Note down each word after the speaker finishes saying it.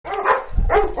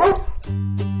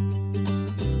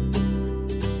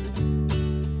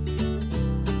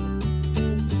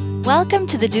Welcome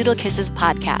to the Doodle Kisses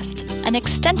podcast, an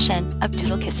extension of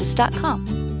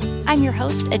doodlekisses.com. I'm your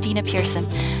host, Adina Pearson.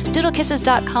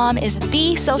 Doodlekisses.com is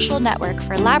the social network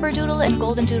for Labradoodle and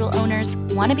Golden Doodle owners,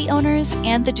 wannabe owners,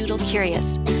 and the Doodle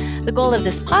curious. The goal of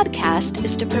this podcast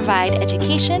is to provide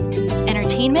education,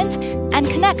 entertainment, and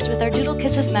connect with our Doodle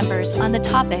Kisses members on the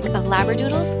topic of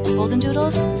Labradoodles, Golden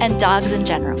Doodles, and dogs in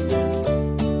general.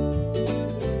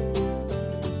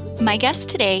 My guest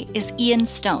today is Ian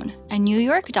Stone, a New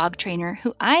York dog trainer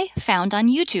who I found on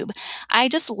YouTube. I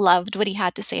just loved what he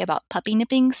had to say about puppy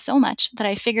nipping so much that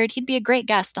I figured he'd be a great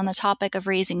guest on the topic of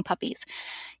raising puppies.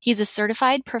 He's a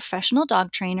certified professional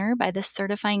dog trainer by the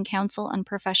Certifying Council on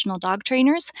Professional Dog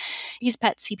Trainers. He's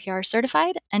PET CPR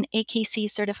certified, an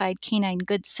AKC certified canine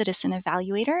good citizen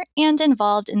evaluator, and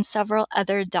involved in several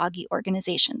other doggy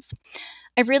organizations.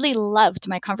 I really loved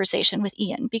my conversation with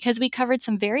Ian because we covered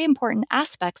some very important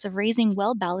aspects of raising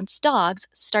well-balanced dogs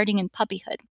starting in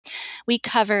puppyhood. We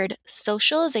covered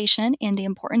socialization and the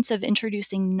importance of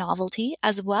introducing novelty,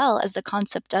 as well as the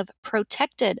concept of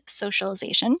protected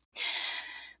socialization,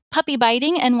 puppy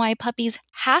biting and why puppies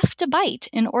have to bite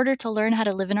in order to learn how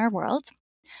to live in our world,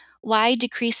 why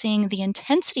decreasing the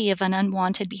intensity of an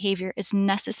unwanted behavior is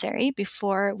necessary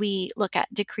before we look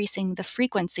at decreasing the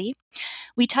frequency.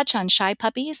 We touch on shy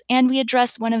puppies, and we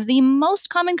address one of the most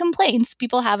common complaints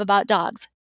people have about dogs,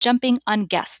 jumping on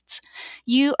guests.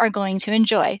 You are going to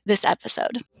enjoy this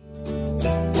episode.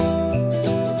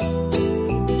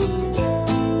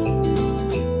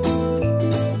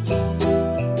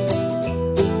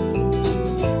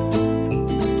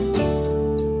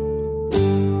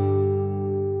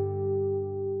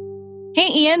 Hey,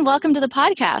 Ian, welcome to the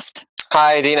podcast.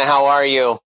 Hi, Dina. How are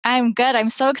you? I'm good. I'm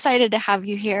so excited to have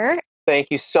you here. Thank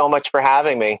you so much for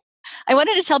having me. I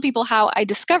wanted to tell people how I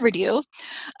discovered you,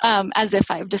 as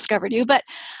if I've discovered you, but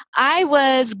I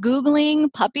was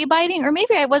Googling puppy biting, or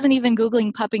maybe I wasn't even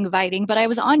Googling puppy biting, but I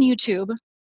was on YouTube,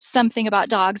 something about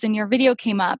dogs, and your video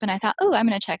came up, and I thought, oh, I'm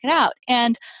going to check it out.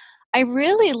 And I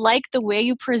really liked the way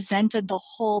you presented the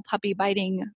whole puppy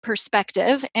biting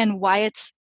perspective and why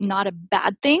it's not a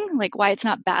bad thing, like why it's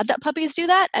not bad that puppies do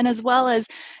that. And as well as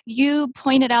you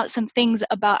pointed out some things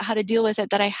about how to deal with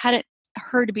it that I hadn't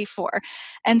heard before.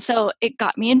 And so it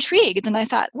got me intrigued. And I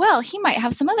thought, well, he might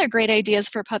have some other great ideas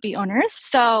for puppy owners.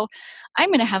 So I'm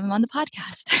going to have him on the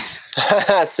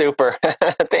podcast. Super.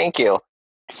 Thank you.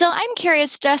 So I'm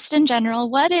curious, just in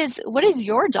general, what is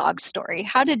your dog story?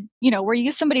 How did, were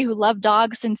you somebody who loved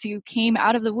dogs since you came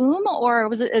out of the womb, or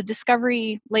was it a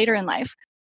discovery later in life?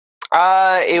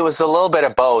 It was a little bit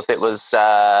of both. It was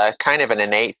kind of an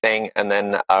innate thing and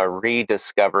then a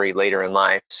rediscovery later in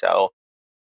life. So,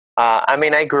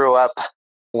 I grew up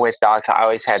with dogs. I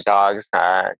always had dogs,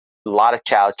 a lot of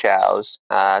chow chows,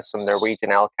 some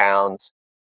Norwegian elk hounds,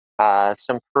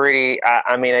 some pretty,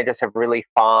 I just have really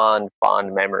fond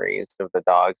memories of the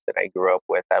dogs that I grew up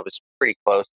with. I was pretty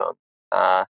close to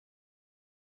them.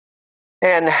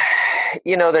 And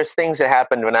there's things that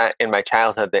happened in my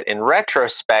childhood that in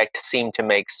retrospect seem to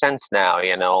make sense now,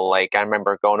 like I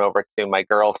remember going over to my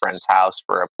girlfriend's house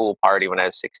for a pool party when I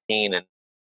was 16, and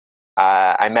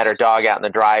I met her dog out in the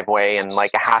driveway, and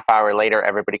like a half hour later,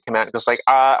 everybody came out and goes like,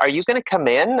 are you going to come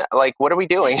in? Like, what are we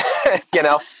doing?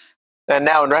 And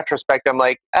now in retrospect, I'm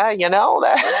like, that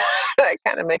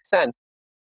kind of makes sense.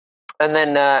 And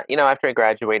then, after I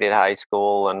graduated high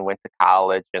school and went to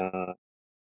college and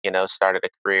started a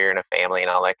career and a family and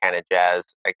all that kind of jazz,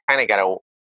 I kind of got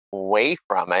away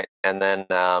from it. And then,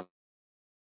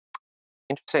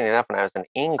 interestingly enough, when I was in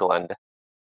England,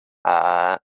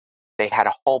 they had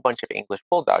a whole bunch of English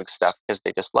bulldog stuff because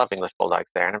they just love English bulldogs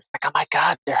there. And I was like, oh my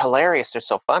God, they're hilarious. They're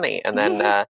so funny. And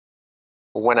then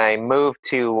when I moved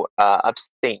to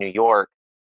upstate New York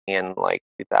in like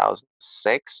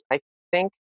 2006, I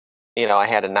think, I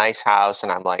had a nice house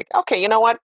and I'm like, okay, you know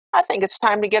what? I think it's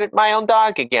time to get my own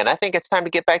dog again. I think it's time to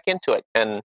get back into it.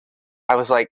 And I was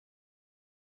like,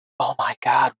 oh my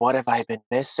God, what have I been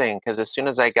missing? Because as soon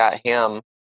as I got him,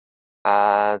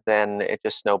 then it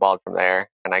just snowballed from there.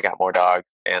 And I got more dogs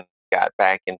and got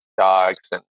back into dogs,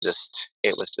 and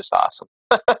it was just awesome.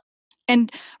 And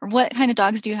what kind of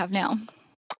dogs do you have now?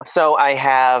 So I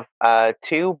have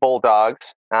 2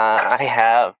 bulldogs. I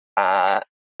have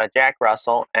a Jack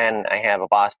Russell, and I have a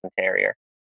Boston Terrier.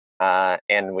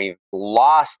 And we've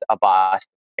lost a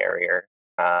Boston Terrier.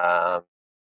 And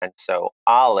so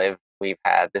Olive,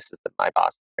 this is my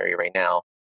Boston Terrier right now.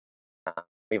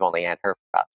 We've only had her for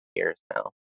about years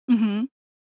now. Mm-hmm.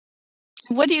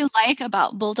 What do you like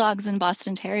about bulldogs and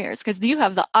Boston Terriers? Because you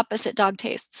have the opposite dog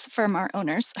tastes from our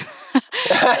owners.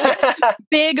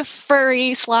 Big,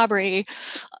 furry, slobbery.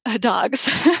 dogs.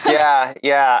 Yeah,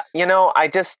 yeah.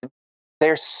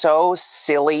 They're so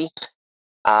silly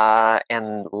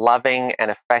and loving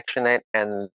and affectionate,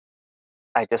 and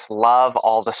I just love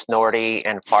all the snorty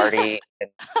and farty. And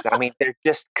I mean, they're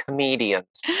just comedians.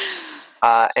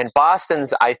 And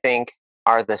Boston's, I think,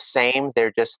 are the same.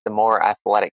 They're just the more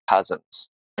athletic cousins.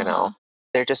 You know, Uh-huh.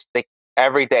 they're just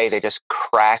every day they just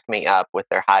crack me up with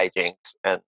their hijinks,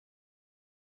 and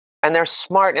they're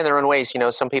smart in their own ways.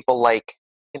 Some people like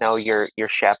your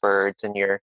shepherds and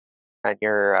your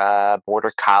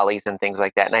border collies and things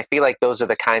like that. And I feel like those are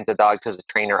the kinds of dogs as a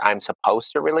trainer I'm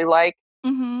supposed to really like.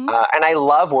 Mhm. And I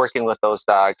love working with those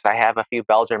dogs. I have a few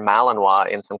Belgian Malinois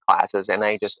in some classes, and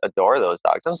I just adore those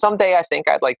dogs. And someday I think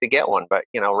I'd like to get one, but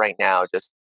right now,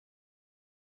 just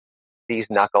these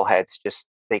knuckleheads just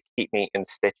they keep me in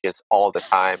stitches all the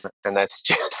time, and that's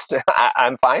just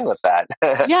I'm fine with that.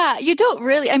 Yeah, you don't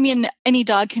really, I mean, any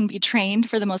dog can be trained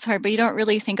for the most part, but you don't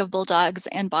really think of bulldogs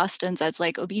and Bostons as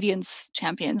like obedience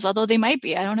champions, although they might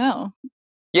be. I don't know.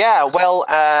 Yeah, well,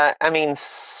 I mean,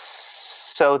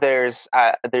 so there's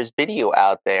video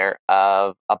out there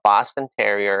of a Boston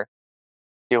Terrier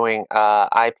doing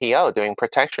IPO, doing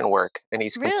protection work, and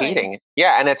he's Really? competing.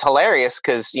 Yeah, and it's hilarious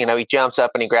because he jumps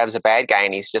up and he grabs a bad guy,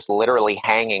 and he's just literally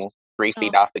hanging 3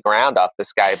 feet Oh. off the ground off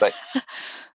this guy. But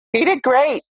he did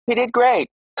great. He did great.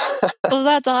 Oh,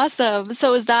 that's awesome.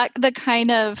 So is that the kind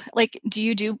of like, do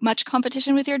you do much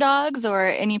competition with your dogs or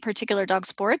any particular dog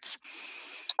sports?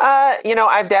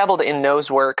 I've dabbled in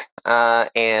nose work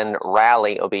and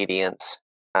rally obedience.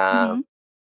 Um, Mhm.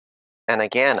 and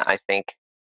again, I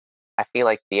feel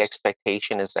like the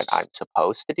expectation is that I'm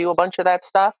supposed to do a bunch of that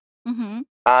stuff. Mhm.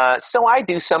 So I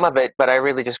do some of it, but I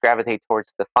really just gravitate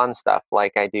towards the fun stuff.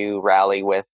 Like I do rally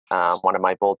with one of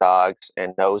my bulldogs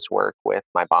and nose work with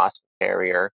my Boston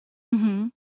Terrier.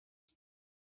 Mhm.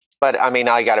 But I mean,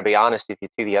 I got to be honest with you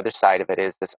too. The other side of it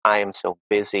is this: I am so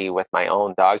busy with my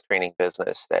own dog training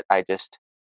business that I just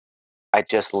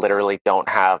literally don't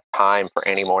have time for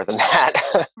any more than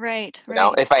that. Right,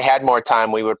 right. If I had more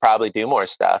time, we would probably do more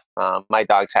stuff. My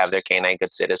dogs have their canine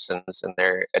good citizens and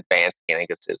their advanced canine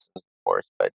good citizens, of course,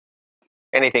 but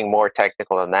anything more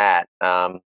technical than that,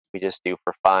 we just do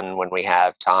for fun when we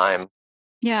have time.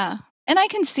 Yeah. And I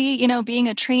can see, being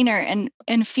a trainer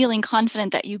and feeling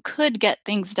confident that you could get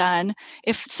things done.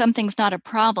 If something's not a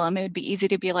problem, it would be easy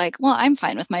to be like, well, I'm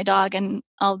fine with my dog and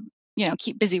I'll,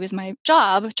 keep busy with my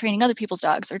job training other people's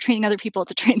dogs or training other people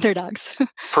to train their dogs.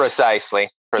 Precisely, Yeah.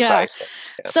 precisely.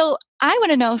 Yeah. So I want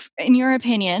to know, in your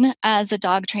opinion, as a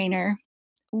dog trainer,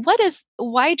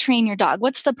 why train your dog?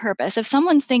 What's the purpose? If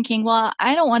someone's thinking, well,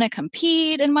 I don't want to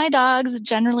compete and my dog's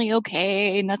generally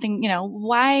okay, nothing,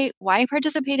 why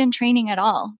participate in training at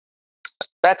all?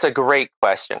 That's a great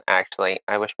question, actually.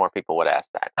 I wish more people would ask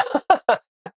that.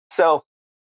 So,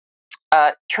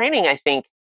 training, I think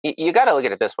you got to look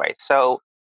at it this way. So,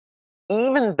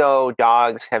 even though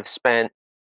dogs have spent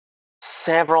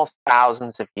several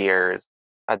thousands of years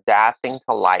adapting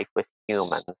to life with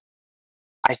humans,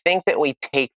 I think that we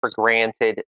take for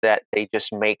granted that they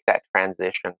just make that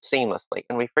transition seamlessly.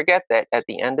 And we forget that at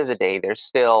the end of the day, they're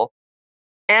still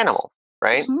animals,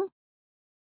 right? Mhm.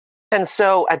 And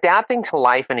so adapting to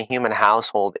life in a human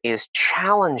household is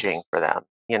challenging for them.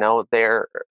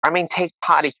 I mean, take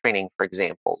potty training, for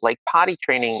example. Like, potty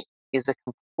training is a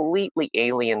completely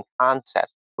alien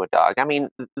concept to a dog. I mean,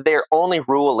 their only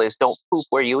rule is don't poop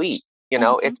where you eat.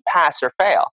 Mhm. It's pass or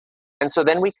fail. And so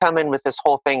then we come in with this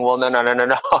whole thing. Well, no, no, no, no,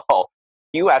 no.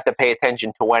 You have to pay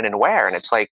attention to when and where. And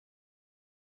it's like,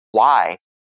 why?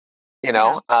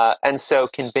 Yeah. And so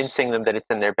convincing them that it's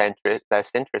in their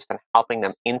best interest and helping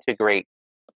them integrate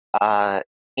uh,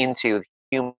 into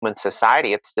human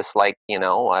society. It's just like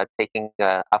taking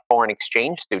a foreign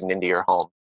exchange student into your home.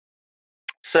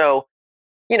 So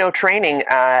training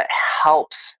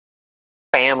helps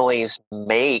families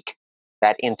make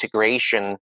that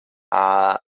integration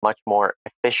much more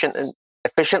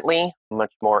efficiently,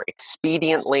 much more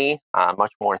expediently,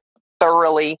 much more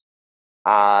thoroughly,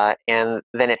 and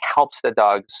then it helps the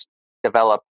dogs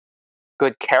develop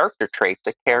good character traits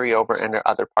that carry over into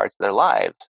other parts of their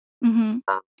lives. Mhm.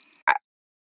 Um,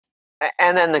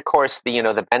 and then, of course, the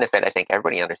benefit I think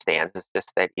everybody understands is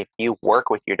just that if you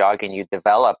work with your dog and you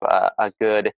develop a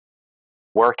good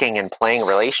working and playing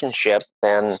relationship,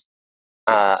 then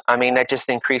I mean that just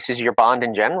increases your bond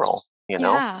in general. You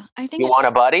know, Yeah, I think you want a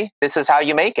it's buddy? This is how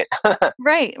you make it.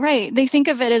 right, right. They think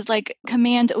of it as like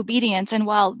command obedience. And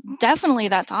while definitely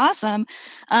that's awesome,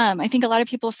 I think a lot of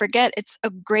people forget it's a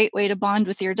great way to bond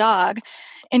with your dog.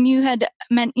 And you had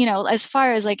meant, as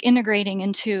far as like integrating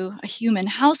into a human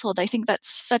household, I think that's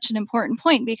such an important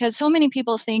point because so many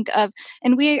people think of,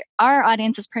 and our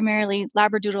audience is primarily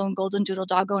Labradoodle and Golden Doodle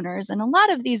dog owners. And a lot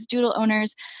of these Doodle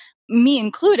owners, me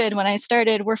included when I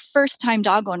started, were first time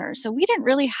dog owners. So we didn't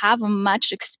really have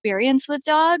much experience with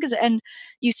dogs. And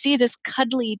you see this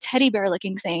cuddly teddy bear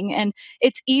looking thing. And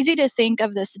it's easy to think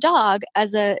of this dog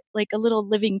as a like a little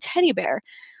living teddy bear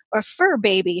or fur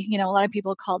baby. A lot of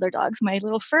people call their dogs my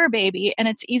little fur baby. And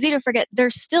it's easy to forget they're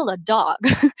still a dog.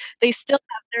 They still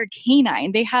have their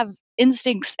canine. They have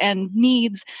instincts and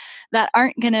needs that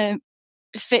aren't going to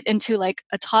fit into like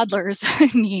a toddler's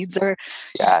needs or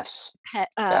Yes. pet,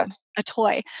 Yes. a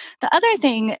toy. The other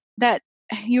thing that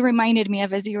you reminded me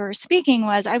of as you were speaking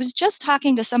was I was just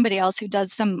talking to somebody else who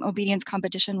does some obedience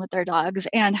competition with their dogs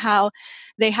and how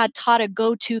they had taught a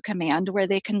go to command where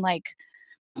they can like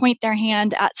point their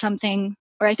hand at something,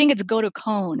 or I think it's go to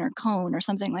cone or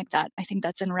something like that. I think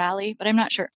that's in rally, but I'm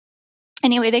not sure.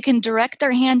 Anyway, they can direct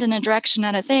their hand in a direction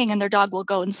at a thing and their dog will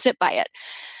go and sit by it.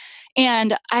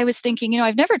 And I was thinking,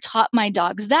 I've never taught my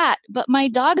dogs that, but my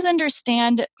dogs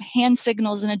understand hand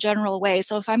signals in a general way.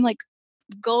 So if I'm like,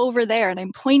 go over there and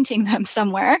I'm pointing them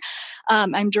somewhere,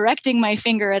 I'm directing my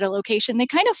finger at a location, they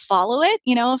kind of follow it.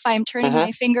 If I'm turning Hmm.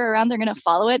 my finger around, they're going to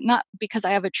follow it, not because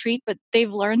I have a treat, but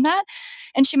they've learned that.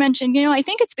 And she mentioned, I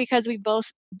think it's because we've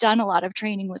both done a lot of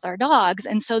training with our dogs.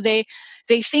 And so they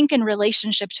think in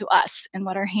relationship to us and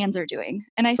what our hands are doing.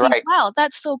 And I think, Right. wow,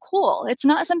 that's so cool. It's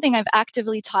not something I've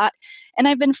actively taught. And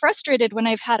I've been frustrated when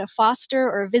I've had a foster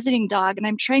or a visiting dog and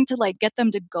I'm trying to like get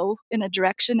them to go in a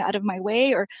direction out of my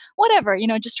way or whatever,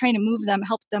 just trying to move them,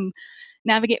 help them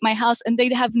navigate my house. And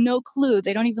they'd have no clue.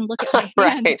 They don't even look at my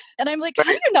hand. Right. And I'm like, how do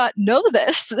Right. you not know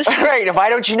this? This is Right. Why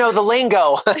don't you know the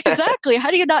lingo? exactly. How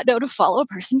do you not know to follow a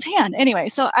person's hand? Anyway,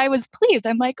 so I was pleased.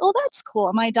 I'm like, oh, that's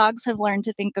cool. My dogs have learned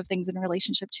to think of things in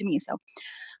relationship to me. So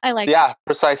I like that. Yeah,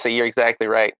 precisely. You're exactly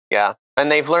right. Yeah.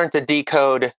 And they've learned to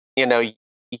decode,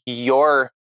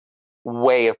 your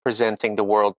way of presenting the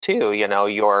world too.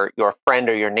 Your friend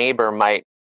or your neighbor might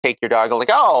take your dog and like,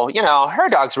 oh, her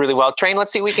dog's really well trained.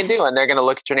 Let's see what we can do. And they're gonna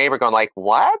look at your neighbor going like,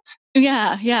 what?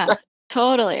 Yeah, yeah,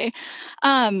 totally.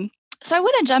 Um, so I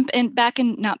want to jump in back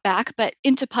in, not back, but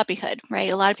into puppyhood, right?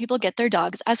 A lot of people get their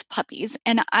dogs as puppies.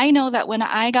 And I know that when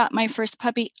I got my first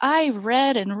puppy, I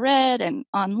read and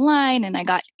online, and I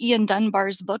got Ian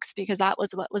Dunbar's books because that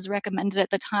was what was recommended at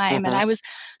the time. And Hmm. I was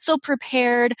so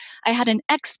prepared. I had an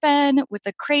X pen with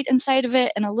a crate inside of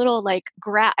it and a little like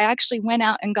I actually went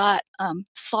out and got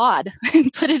sod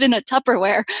and put it in a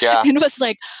Tupperware Yeah, and was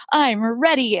like, I'm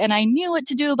ready. And I knew what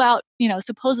to do about,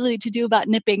 supposedly to do about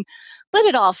nipping, but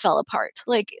it all fell apart.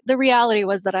 Like the reality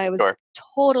was that I was sure.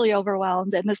 totally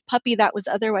overwhelmed. And this puppy that was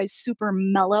otherwise super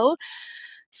mellow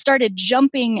started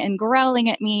jumping and growling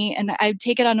at me. And I'd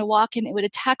take it on a walk and it would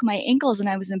attack my ankles. And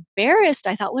I was embarrassed.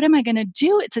 I thought, what am I going to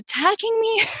do? It's attacking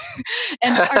me.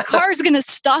 And our car is going to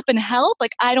stop and help.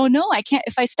 Like, I don't know. I can't,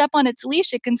 if I step on its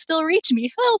leash, it can still reach me.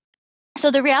 Help. So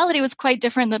the reality was quite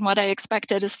different than what I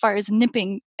expected as far as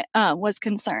nipping was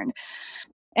concerned.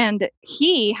 And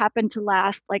he happened to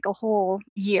last like a whole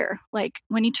year. Like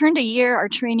when he turned a year, our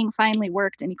training finally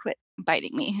worked and he quit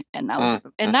biting me. And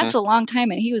Mm-hmm. that's a long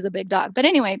time and he was a big dog. But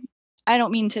anyway, I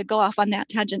don't mean to go off on that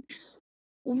tangent.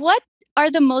 What are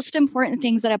the most important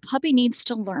things that a puppy needs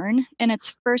to learn in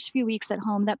its first few weeks at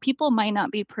home that people might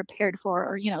not be prepared for?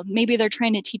 Or, maybe they're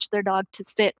trying to teach their dog to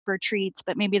sit for treats,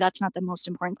 but maybe that's not the most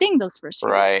important thing those first few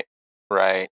weeks. Right.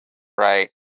 Right. Right.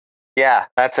 Yeah,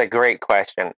 that's a great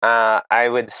question. I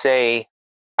would say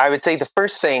the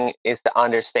first thing is to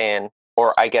understand,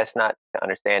 or I guess not to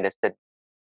understand, is to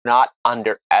not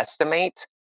underestimate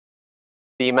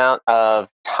the amount of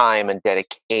time and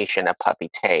dedication a puppy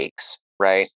takes.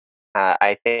 Right.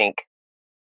 I think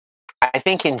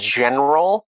in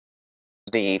general,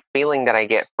 the feeling that I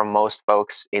get from most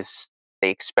folks is they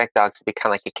expect dogs to be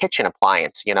kind of like a kitchen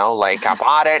appliance. Like I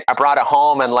brought it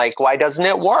home, and like, why doesn't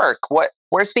it work?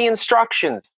 Where's the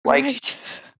instructions? Like, Right.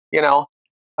 you know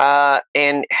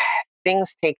and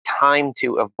things take time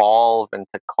to evolve and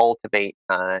to cultivate,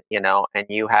 and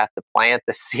you have to plant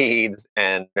the seeds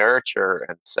and nurture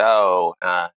and sow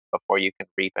before you can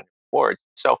reap any rewards.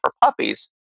 So for puppies,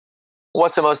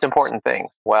 what's the most important thing?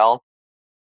 Well,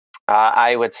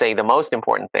 I would say the most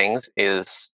important things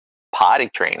is potty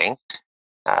training.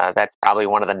 That's probably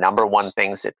one of the number one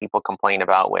things that people complain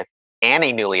about with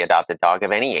any newly adopted dog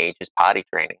of any age is potty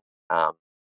training. um,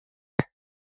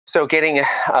 So getting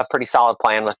a pretty solid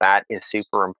plan with that is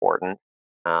super important.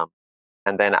 Um,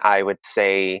 and then I would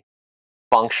say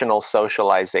functional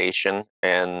socialization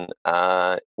and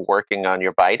working on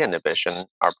your bite inhibition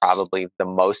are probably the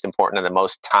most important and the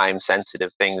most time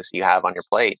sensitive things you have on your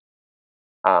plate.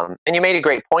 And you made a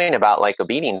great point about like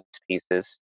obedience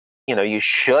pieces. You know, you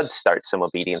should start some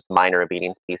obedience, minor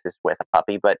obedience pieces with a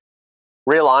puppy, but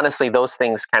real honestly, those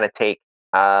things kind of take,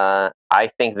 I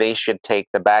think they should take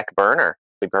the back burner,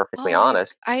 to be perfectly Oh,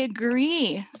 honest. I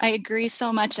agree. I agree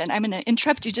so much. And I'm going to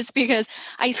interrupt you just because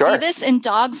I see Sure. this in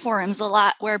dog forums a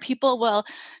lot where people will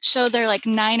show their like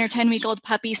 9 or 10 week old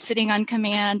puppy sitting on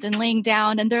command and laying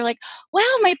down. And they're like, wow,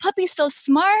 my puppy's so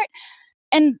smart.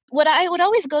 And what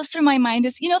always goes through my mind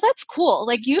is, that's cool.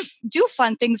 Like you do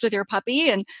fun things with your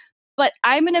puppy, but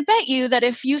I'm going to bet you that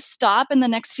if you stop in the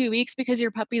next few weeks because your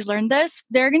puppy's learned this,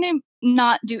 they're going to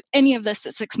not do any of this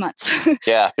at 6 months.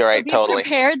 Yeah, you're So right. be Totally.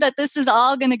 prepared that this is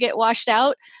all going to get washed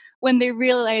out when they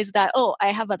realize that, oh,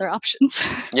 I have other options.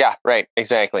 Yeah, right.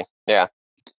 Exactly. Yeah.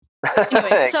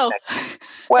 Anyway, so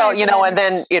Well, sorry for that. and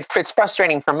then it's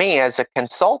frustrating for me as a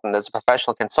consultant, as a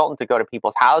professional consultant, to go to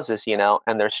people's houses,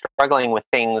 and they're struggling with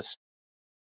things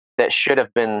that should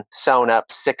have been sewn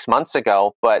up 6 months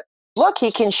ago. But look,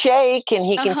 he can shake and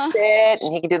he Uh can huh. sit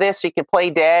and he can do this, he can play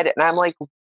dead. And I'm like,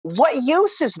 what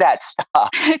use is that stuff?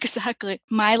 Exactly.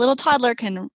 My little toddler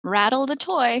can rattle the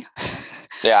toy.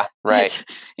 Yeah, right.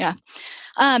 But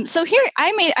yeah. So here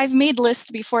I've made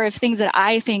lists before of things that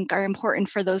I think are important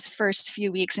for those first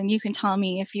few weeks, and you can tell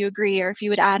me if you agree or if you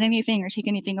would add anything or take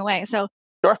anything away. So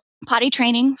Sure. potty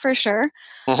training for sure.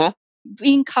 Mm-hmm.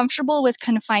 Being comfortable with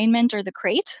confinement or the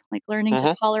crate, like learning to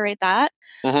Mm-hmm. tolerate that.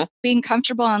 Mm-hmm. Being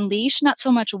comfortable on leash, not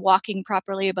so much walking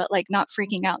properly, but like not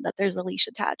freaking out that there's a leash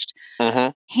attached.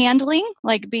 Mm-hmm. Handling,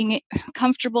 like being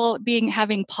comfortable being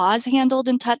having paws handled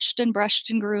and touched and brushed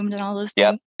and groomed and all those Yep.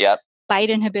 things. Yep. Bite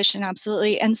inhibition,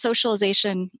 absolutely. And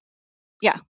socialization.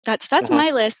 Yeah, that's Mm-hmm. my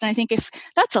list. And I think if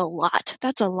that's a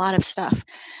lot of stuff.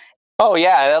 Oh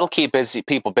yeah, that'll keep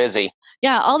people busy.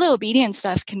 Yeah, all the obedience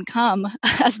stuff can come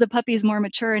as the puppy's more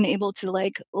mature and able to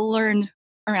like learn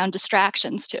around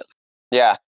distractions too.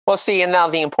 Yeah. Well, see, and now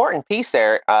the important piece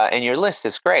there, and your list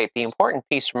is great. The important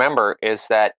piece, remember, is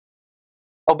that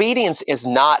obedience is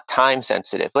not time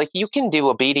sensitive. Like you can do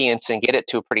obedience and get it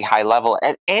to a pretty high level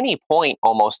at any point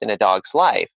almost in a dog's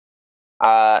life.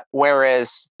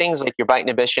 Whereas things like your bite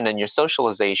inhibition and your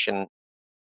socialization,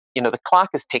 the clock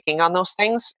is ticking on those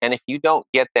things. And if you don't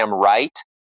get them right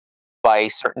by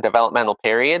certain developmental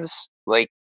periods, like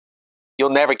you'll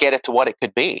never get it to what it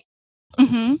could be.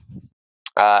 Hmm.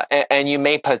 And you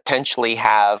may potentially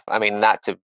have, I mean, not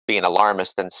to be an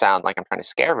alarmist and sound like I'm trying to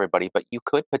scare everybody, but you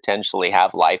could potentially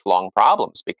have lifelong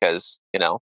problems because,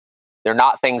 they're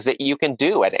not things that you can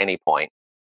do at any point.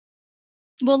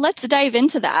 Well, let's dive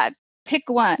into that. Pick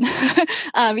one,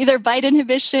 either bite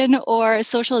inhibition or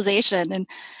socialization,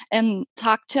 and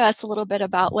talk to us a little bit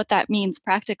about what that means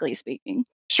practically speaking.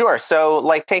 Sure. So,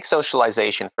 like, take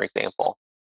socialization, for example.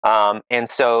 And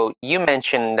so you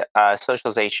mentioned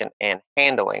socialization and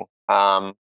handling.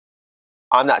 I'm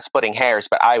not splitting hairs,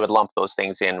 but I would lump those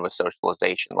things in with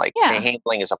socialization. Like, Yeah.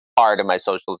 handling is a part of my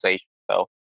socialization. So,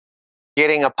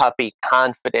 getting a puppy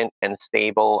confident and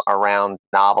stable around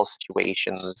novel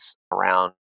situations,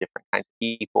 around different kinds of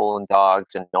people and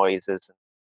dogs and noises and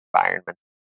environments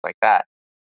like that.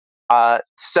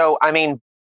 So, I mean,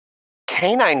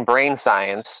 canine brain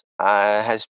science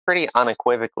has pretty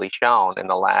unequivocally shown in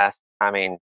the last, I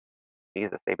mean,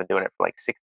 Jesus, they've been doing it for like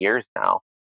 60 years now.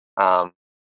 Um,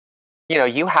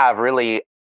 you have really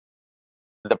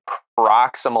the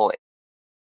proximal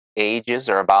ages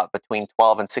are about between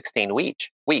 12 and 16 weeks.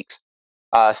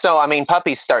 So, I mean,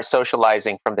 puppies start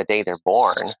socializing from the day they're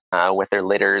born with their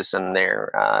litters and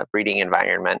their breeding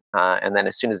environment. And then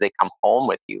as soon as they come home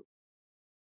with you.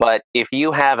 But if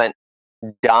you haven't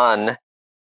done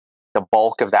the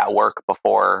bulk of that work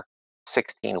before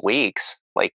 16 weeks,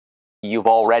 like you've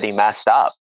already messed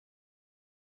up.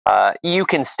 You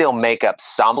can still make up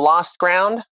some lost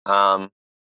ground,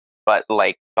 but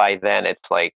like by then it's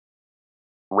like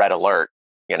red alert,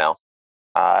 you know.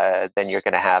 Then you're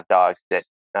going to have dogs that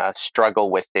struggle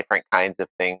with different kinds of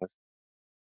things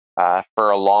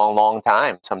for a long, long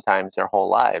time, sometimes their whole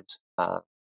lives.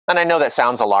 And I know that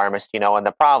sounds alarmist, and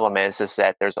the problem is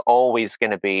that there's always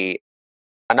going to be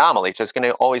anomalies. There's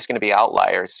always going to be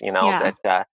outliers, Yeah.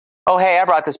 that, oh, hey, I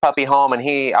brought this puppy home and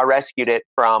I rescued it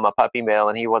from a puppy mill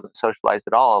and he wasn't socialized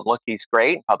at all. And look, he's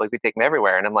great. In public, we take him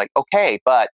everywhere. And I'm like, okay,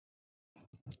 but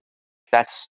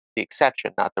that's the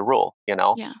exception, not the rule.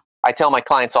 Yeah. I tell my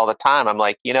clients all the time, I'm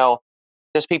like,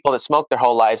 There's people that smoke their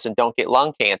whole lives and don't get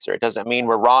lung cancer. It doesn't mean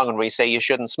we're wrong when we say you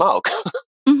shouldn't smoke.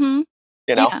 Mhm.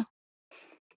 you know? Yeah.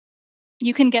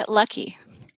 You can get lucky.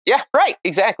 Yeah, right.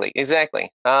 Exactly.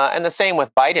 Exactly. And the same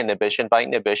with bite inhibition. Bite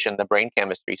inhibition, the brain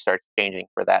chemistry starts changing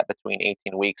for that between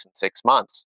 18 weeks and 6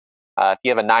 months. If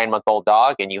you have a 9-month-old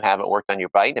dog and you haven't worked on your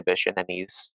bite inhibition and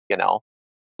he's,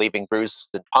 leaving bruises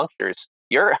and punctures,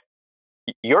 you're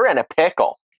in a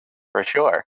pickle for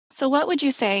sure. So what would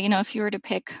you say, if you were to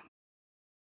pick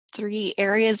 3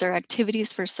 areas or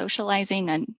activities for socializing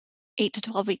an 8 to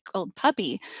 12-week-old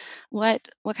puppy, what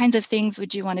kinds of things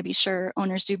would you wanna be sure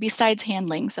owners do besides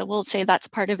handling? So we'll say that's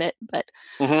part of it, but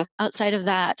Hmm. outside of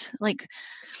that, like,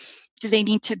 do they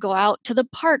need to go out to the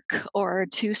park or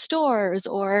to stores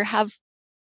or have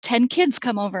 10 kids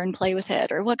come over and play with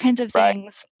it, or what kinds of Right.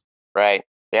 things? Right.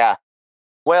 Yeah.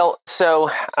 Well, so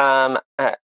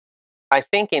I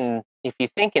think if you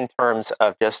think in terms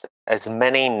of just as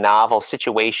many novel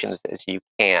situations as you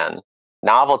can,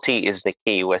 novelty is the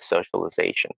key with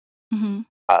socialization. Mhm,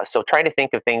 So try to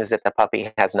think of things that the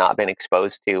puppy has not been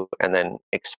exposed to, and then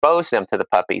expose them to the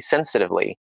puppy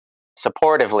sensitively,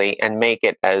 supportively, and make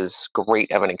it as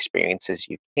great of an experience as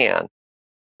you can.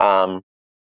 Um,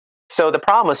 so the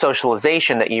problem with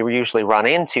socialization that you usually run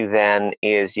into then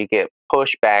is you get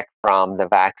pushback from the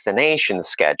vaccination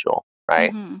schedule,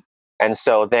 right? mhm, And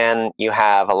so then you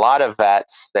have a lot of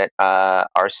vets that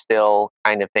are still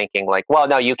kind of thinking like, well,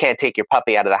 no, you can't take your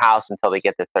puppy out of the house until they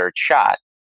get the third shot.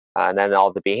 And then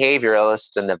all the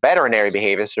behavioralists and the veterinary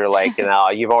behaviorists are like,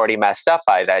 you've already messed up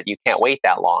by that. You can't wait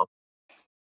that long.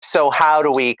 So how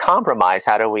do we compromise?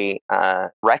 How do we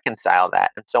reconcile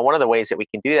that? And so one of the ways that we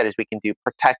can do that is we can do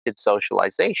protected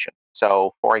socialization.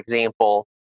 So, for example,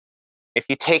 if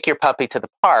you take your puppy to the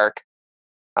park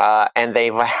and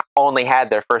they've only had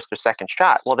their first or second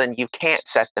shot, well, then you can't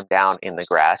set them down in the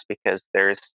grass because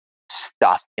there's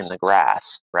stuff in the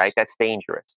grass, right? That's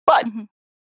dangerous. But mhm,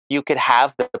 you could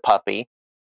have the puppy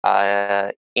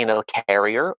in a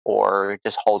carrier or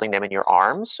just holding them in your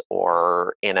arms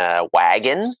or in a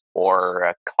wagon or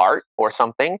a cart or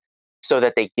something so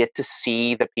that they get to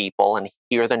see the people and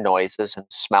hear the noises and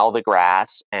smell the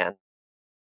grass and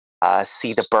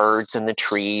see the birds and the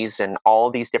trees and all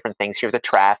these different things, hear the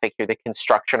traffic, hear the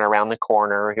construction around the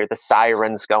corner, hear the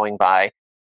sirens going by.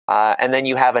 And then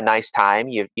you have a nice time.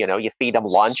 You feed them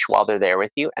lunch while they're there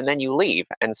with you, and then you leave.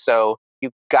 And so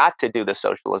you've got to do the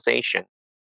socialization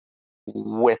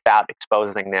without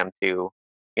exposing them to,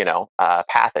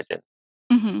 pathogens.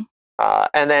 mhm.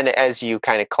 And then as you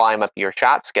kind of climb up your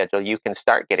shot schedule, you can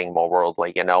start getting more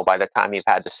worldly. By the time you've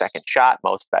had the second shot,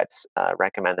 most vets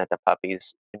recommend that the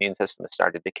puppy's immune system has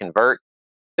started to convert.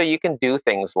 So you can do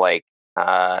things like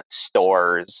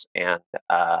stores and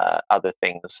other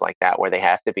things like that, where they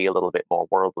have to be a little bit more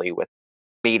worldly with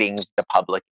meeting the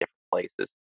public in different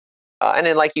places. And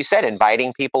then, like you said,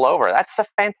 inviting people over. That's a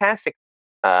fantastic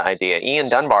idea. Ian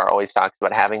Dunbar always talks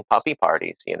about having puppy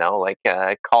parties, like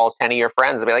call 10 of your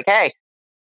friends and be like, hey,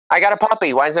 I got a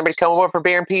puppy. Why doesn't everybody come over for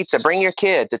beer and pizza? Bring your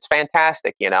kids. It's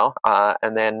fantastic,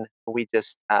 and then we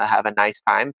just have a nice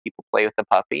time. People play with the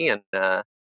puppy, and then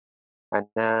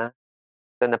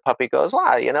the puppy goes,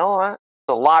 wow,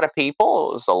 a lot of people.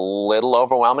 It was a little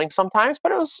overwhelming sometimes,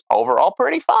 but it was overall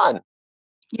pretty fun. Uh,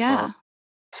 Yeah,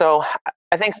 So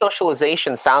I think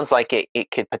socialization sounds like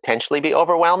it could potentially be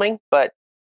overwhelming, but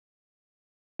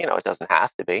it doesn't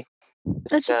have to be.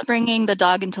 that's Just just bringing the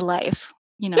dog into life,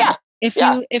 you know? yeah,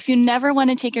 yeah, If you never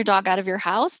wanna take your dog out of your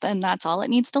house, then that's all it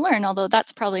needs to learn, although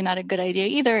that's probably not a good idea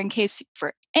either in case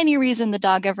for any reason the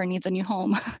dog ever needs a new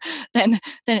home, then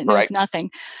it knows right,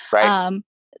 nothing. right. Um,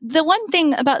 the one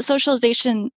thing about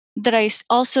socialization that I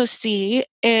also see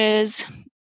is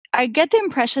I get the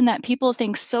impression that people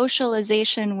think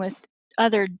socialization with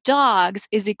other dogs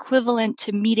is equivalent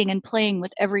to meeting and playing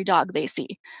with every dog they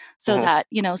see. So Hmm. that,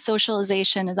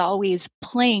 socialization is always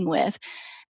playing with.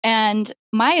 And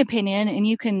my opinion, and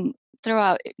you can throw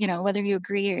out, whether you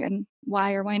agree and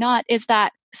why or why not, is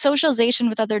that socialization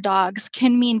with other dogs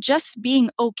can mean just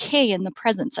being okay in the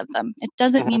presence of them. It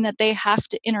doesn't Hmm. mean that they have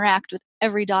to interact with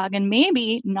every dog. And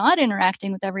maybe not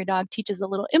interacting with every dog teaches a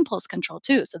little impulse control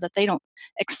too, so that they don't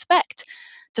expect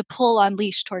to pull on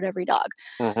leash toward every dog.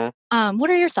 Hmm. What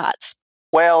are your thoughts?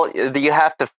 Well, you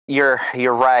have to. You're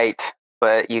right,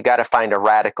 but you got to find a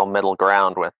radical middle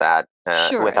ground with that, with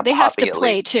Sure, a they have to puppy at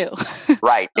least. play too,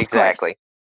 Right, of course. exactly.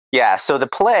 Yeah, so the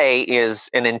play is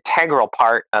an integral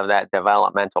part of that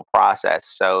developmental process.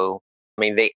 So, I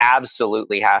mean, they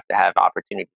absolutely have to have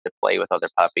opportunity to play with other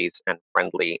puppies and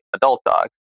friendly adult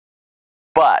dogs.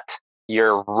 But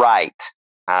you're right,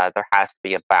 there has to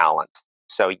be a balance.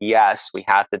 So, yes, we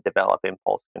have to develop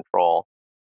impulse control.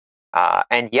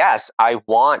 And yes, I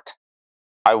want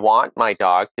my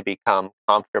dog to become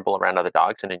comfortable around other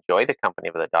dogs and enjoy the company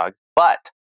of other dogs,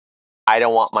 but I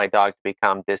don't want my dog to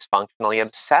become dysfunctionally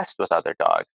obsessed with other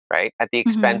dogs, right? At the Mhm.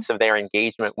 expense of their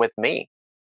engagement with me.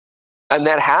 And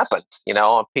that happens,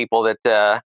 people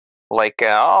that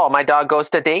oh, my dog goes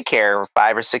to daycare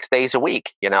 5 or 6 days a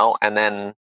week, and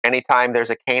then anytime there's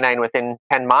a canine within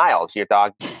 10 miles, your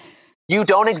dog, you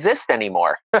don't exist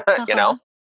anymore, you know? Uh-huh.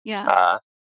 Yeah. Uh,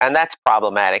 and that's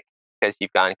problematic because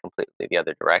you've gone completely the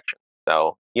other direction.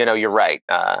 So, you're right.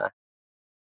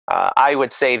 I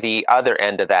would say the other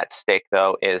end of that stick,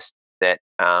 though, is that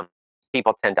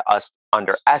people tend to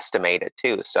underestimate it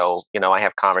too. So, I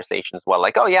have conversations, well,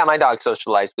 like, oh, yeah, my dog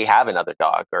socialized. We have another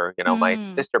dog. Or, my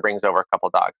Mm. sister brings over a couple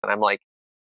dogs. And I'm like,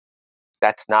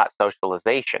 that's not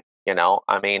socialization.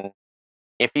 I mean,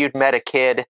 if you'd met a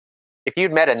kid, if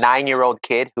you'd met a 9-year-old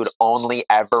kid who'd only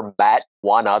ever met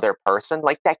one other person,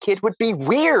 like that kid would be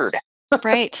weird.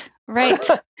 Right. Right.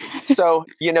 So,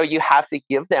 you have to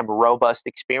give them robust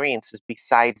experiences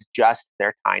besides just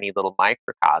their tiny little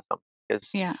microcosm.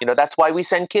 Because, Yeah. that's why we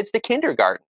send kids to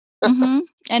kindergarten. Mhm.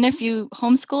 And if you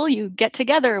homeschool, you get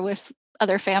together with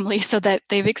other families so that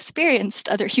they've experienced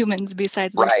other humans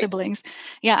besides their Right, siblings.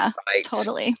 Yeah, right.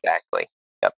 totally. Exactly.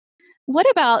 Yep. What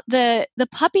about the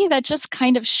puppy that's just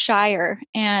kind of shyer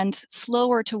and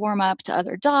slower to warm up to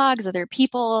other dogs, other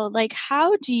people? Like,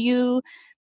 how do you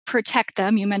protect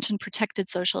them? You mentioned protected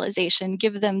socialization,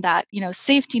 give them that,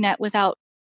 safety net without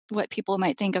what people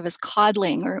might think of as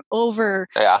coddling or over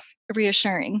Yeah.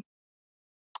 reassuring.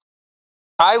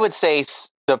 I would say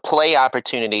the play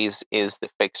opportunities is the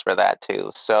fix for that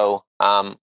too. So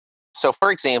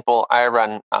for example, I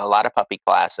run a lot of puppy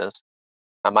classes.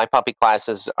 My puppy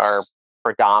classes are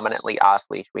predominantly off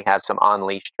leash. We have some on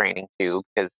leash training too,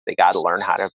 because they got to learn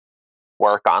how to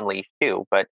work on leash too.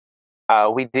 But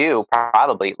we do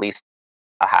probably at least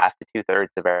a half to 2/3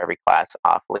 of every class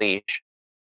off leash.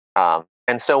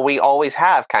 And so we always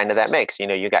have kind of that mix.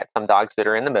 You got some dogs that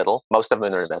are in the middle, most of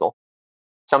them are in the middle,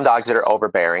 some dogs that are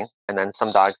overbearing, and then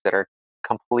some dogs that are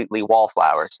completely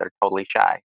wallflowers, that are totally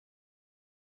shy.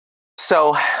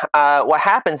 So what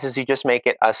happens is you just make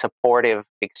it a supportive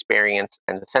experience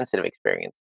and a sensitive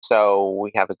experience. So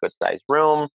we have a good sized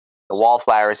room. The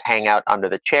wallflowers hang out under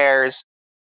the chairs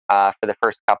for the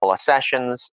first couple of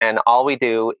sessions, and all we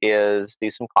do is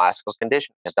do some classical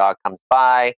conditioning. A dog comes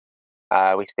by,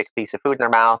 we stick a piece of food in their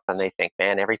mouth, and they think,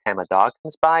 man, every time a dog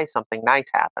comes by, something nice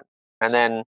happens. And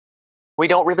then we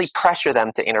don't really pressure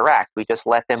them to interact. We just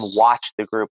let them watch the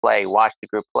group play.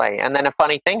 And then a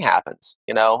funny thing happens.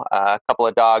 A couple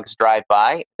of dogs drive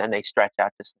by, then they stretch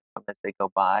out to sniff them as they go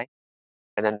by.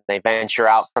 And then they venture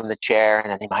out from the chair, and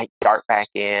then they might dart back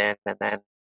in, and then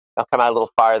they'll come out a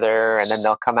little farther, and then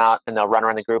they'll come out and they'll run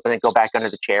around the group and then go back under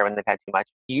the chair when they've had too much.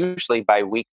 Usually by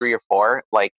week 3 or 4,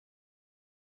 like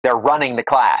they're running the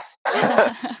class.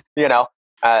 you know,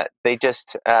 they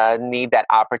just need that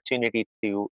opportunity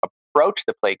to approach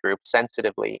the play group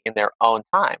sensitively in their own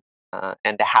time,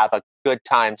 and to have a good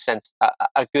time,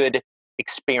 a good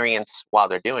experience while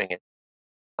they're doing it.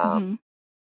 Um, Mhm.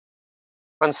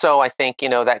 and so I think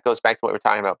that goes back to what we were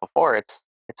talking about before. It's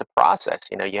a process.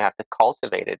 You have to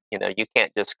cultivate it. You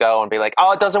can't just go and be like,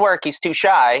 "Oh, it doesn't work. He's too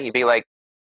shy." You'd be like,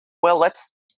 "Well,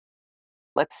 let's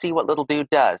see what little dude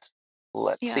does.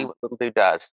 Let's see Yeah. what little dude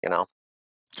does."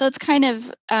 So it's kind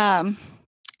of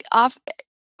off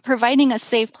providing a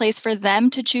safe place for them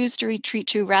to choose to retreat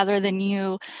to rather than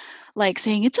you like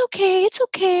saying, it's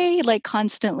okay, like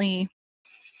constantly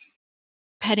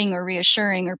petting or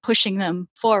reassuring or pushing them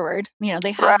forward. They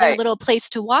have their Right. little place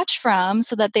to watch from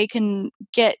so that they can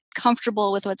get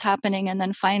comfortable with what's happening. And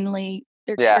then finally,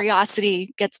 their Yeah.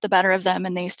 curiosity gets the better of them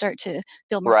and they start to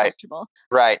feel more Right. comfortable.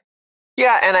 Right.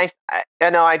 Yeah, and I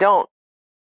know I don't.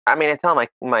 I mean, I tell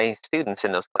my students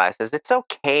in those classes, it's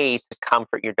okay to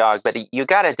comfort your dog, but you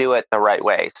got to do it the right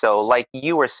way. So, like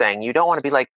you were saying, you don't want to be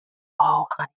like, "Oh,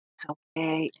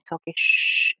 honey, it's okay,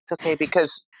 shh, it's okay,"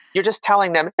 because you're just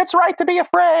telling them it's right to be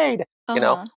afraid. Uh You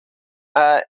know, huh.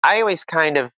 uh, I always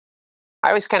kind of, I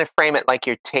always kind of frame it like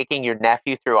you're taking your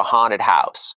nephew through a haunted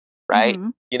house, right?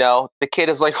 Mm-hmm. The kid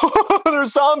is like,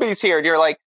 "There's zombies here," and you're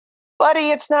like, "Buddy,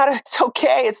 it's not. It's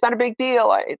okay. It's not a big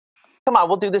deal. Come on,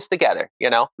 we'll do this together."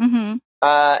 Mm-hmm.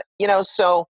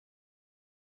 So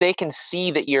they can see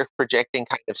that you're projecting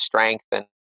kind of strength and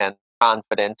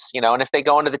confidence. And if they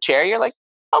go into the chair, you're like,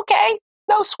 "Okay,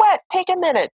 no sweat. Take a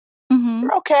minute. Mm-hmm.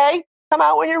 You're okay. Come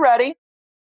out when you're ready.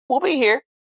 We'll be here."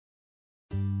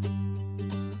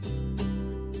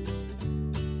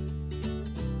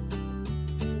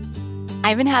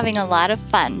 I've been having a lot of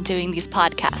fun doing these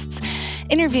podcasts.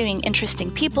 interviewing interesting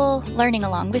people, learning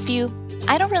along with you.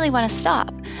 I don't really want to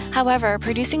stop. However,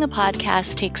 producing a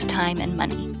podcast takes time and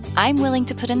money. I'm willing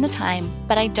to put in the time,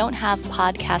 but I don't have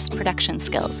podcast production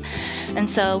skills. And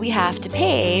so we have to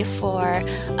pay for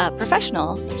a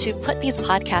professional to put these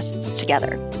podcasts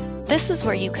together. This is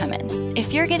where you come in.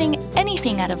 If you're getting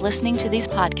anything out of listening to these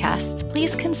podcasts,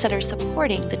 please consider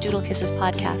supporting the Doodle Kisses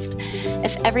podcast.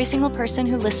 If every single person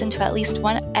who listened to at least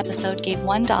one episode gave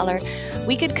 $1,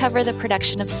 we could cover the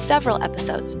production of several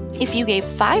episodes. If you gave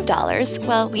 $5,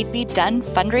 well, we'd be done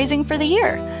fundraising for the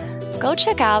year. Go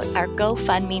check out our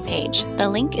GoFundMe page. The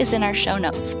link is in our show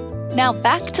notes. Now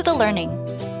back to the learning.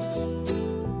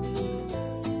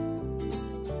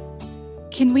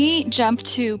 Can we jump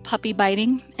to puppy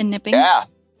biting and nipping? Yeah.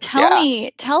 Tell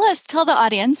the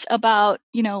audience about,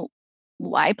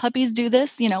 why puppies do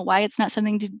this, why it's not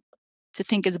something to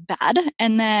think is bad,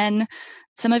 and then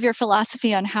some of your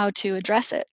philosophy on how to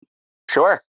address it.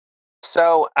 Sure.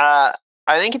 So I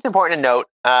think it's important to note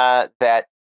that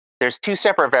there's two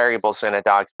separate variables in a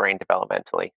dog's brain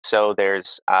developmentally. So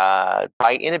there's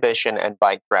bite inhibition and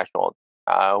bite threshold.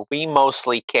 We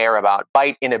mostly care about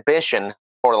bite inhibition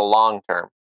for the long term.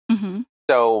 Mm-hmm.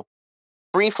 So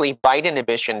briefly, bite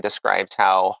inhibition describes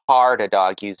how hard a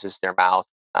dog uses their mouth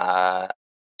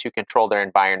to control their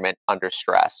environment under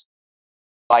stress.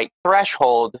 Bite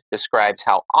threshold describes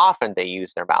how often they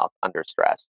use their mouth under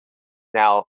stress.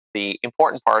 Now, the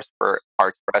important part for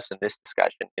us in this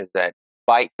discussion is that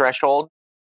bite threshold,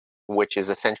 which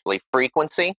is essentially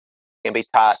frequency, can be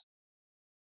taught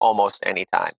almost any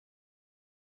time.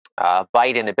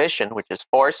 Bite inhibition, which is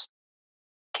force,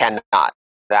 cannot.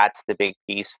 That's the big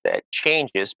piece that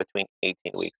changes between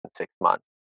 18 weeks and 6 months.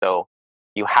 So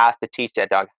you have to teach that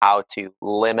dog how to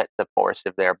limit the force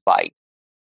of their bite.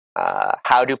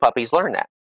 How do puppies learn that?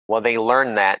 Well, they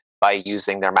learn that by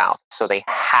using their mouth. So they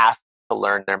have to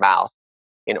learn their mouth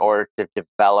in order to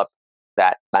develop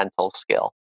that mental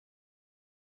skill.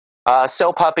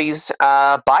 So puppies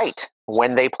bite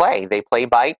when they play. They play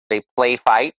bite, they play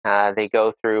fight. They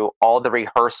go through all the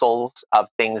rehearsals of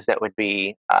things that would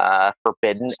be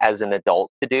forbidden as an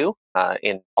adult to do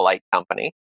in polite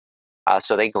company.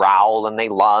 So they growl and they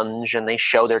lunge and they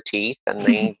show their teeth and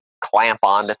they clamp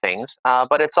onto things.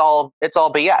 But it's all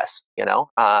BS,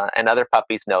 and other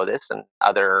puppies know this and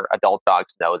other adult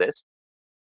dogs know this.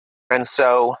 And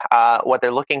so what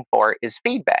they're looking for is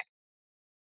feedback.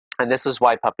 And this is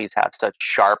why puppies have such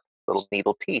sharp little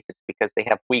needle teeth. It's because they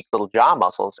have weak little jaw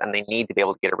muscles and they need to be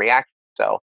able to get a reaction.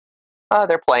 So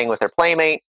they're playing with their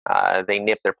playmate. They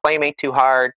nip their playmate too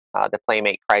hard. The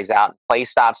playmate cries out and play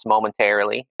stops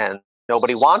momentarily. And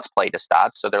nobody wants play to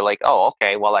stop. So they're like, oh,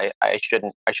 okay, well, I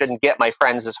shouldn't get my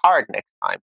friends as hard next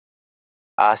time.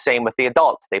 Same with the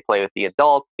adults. They play with the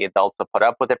adults. The adults will put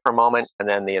up with it for a moment. And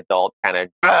then the adult kind of,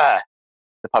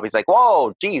 the puppy's like,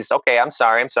 whoa, geez, okay, I'm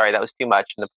sorry, that was too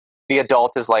much. And the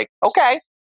adult is like, okay,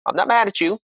 I'm not mad at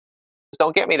you. Just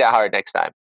don't get me that hard next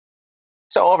time.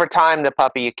 So over time, the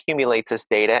puppy accumulates this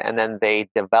data, and then they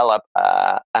develop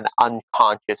an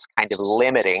unconscious kind of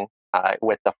limiting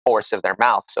with the force of their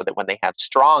mouth, so that when they have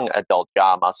strong adult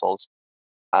jaw muscles,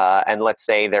 and let's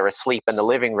say they're asleep in the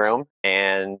living room,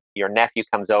 and your nephew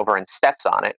comes over and steps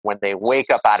on it, when they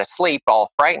wake up out of sleep all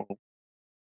frightened,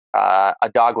 a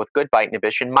dog with good bite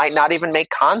inhibition might not even make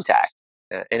contact.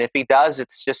 And if he does,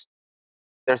 it's just,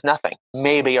 there's nothing,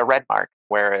 maybe a red mark.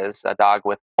 Whereas a dog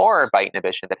with poor bite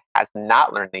inhibition that has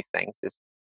not learned these things is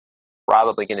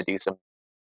probably going to do some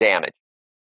damage.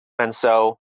 And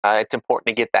so it's important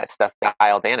to get that stuff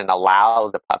dialed in and allow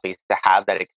the puppies to have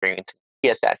that experience,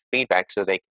 get that feedback so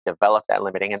they can develop that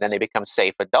limiting, and then they become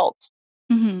safe adults.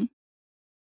 Mm-hmm.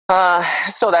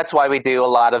 So that's why we do a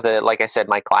lot of like I said,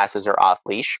 my classes are off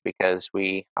leash because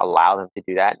we allow them to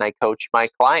do that. And I coach my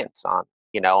clients on,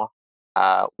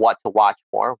 what to watch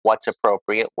for, what's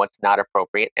appropriate, what's not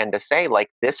appropriate. And to say, like,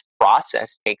 this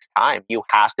process takes time. You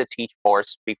have to teach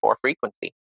force before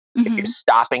frequency. Mm-hmm. If you're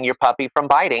stopping your puppy from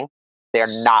biting, they're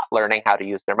not learning how to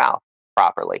use their mouth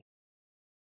properly.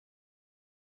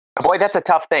 And boy, that's a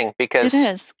tough thing because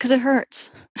it is, because it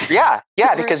hurts. Yeah,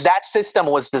 because that system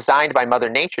was designed by Mother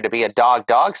Nature to be a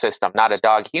dog-dog system, not a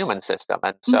dog-human system.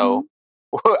 And so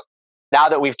now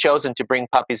that we've chosen to bring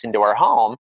puppies into our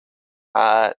home,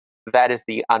 that is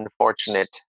the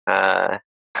unfortunate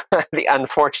the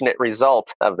unfortunate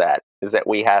result of that, is that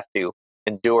we have to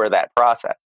endure that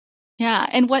process. Yeah,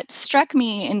 and what struck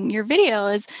me in your video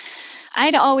is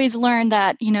I'd always learned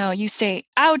that, you say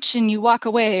ouch and you walk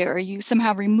away or you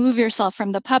somehow remove yourself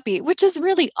from the puppy, which is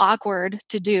really awkward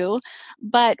to do.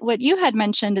 But what you had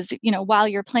mentioned is, while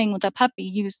you're playing with a puppy,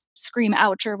 you scream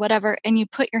ouch or whatever, and you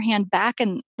put your hand back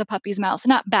in the puppy's mouth,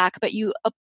 not back, but you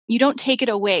don't take it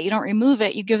away. You don't remove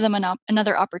it. You give them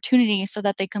another opportunity so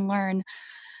that they can learn,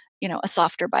 a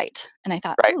softer bite. And I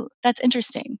thought, Right. ooh, that's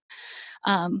interesting.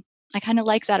 Um, I kind of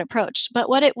like that approach. But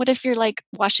what if you're like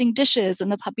washing dishes and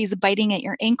the puppy's biting at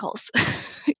your ankles?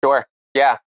 Sure.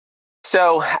 Yeah.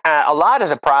 So a lot of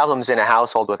the problems in a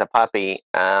household with a puppy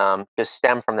just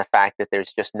stem from the fact that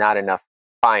there's just not enough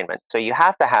confinement. So you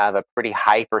have to have a pretty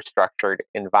hyper structured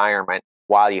environment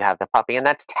while you have the puppy, and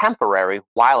that's temporary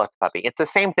while it's a puppy. It's the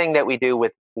same thing that we do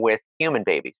with human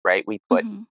babies, right? We put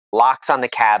Hmm. locks on the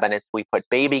cabinets, we put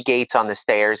baby gates on the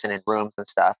stairs and in rooms and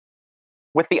stuff,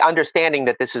 with the understanding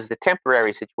that this is the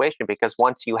temporary situation. Because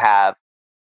once you have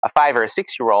a 5 or a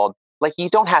 6 year old, like, you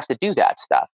don't have to do that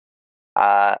stuff.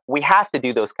 We have to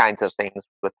do those kinds of things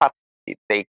with puppies.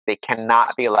 They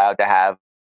cannot be allowed to have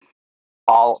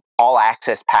all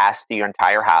access pass to your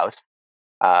entire house.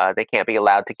 They can't be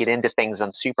allowed to get into things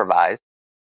unsupervised.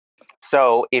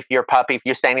 So if you're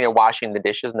standing there washing the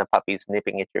dishes and the puppy's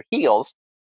nipping at your heels,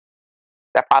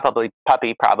 that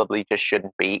puppy probably just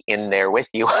shouldn't be in there with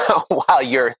you while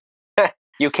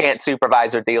you can't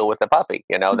supervise or deal with the puppy.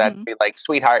 That'd Hmm. be like,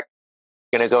 sweetheart,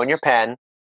 you're gonna go in your pen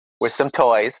with some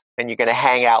toys and you're gonna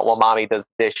hang out while mommy does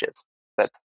the dishes.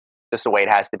 That's just the way it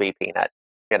has to be, Peanut.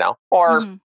 Or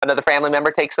Hmm. another family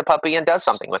member takes the puppy and does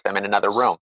something with them in another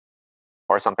room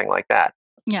or something like that.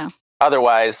 Yeah.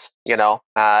 Otherwise,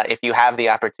 if you have the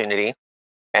opportunity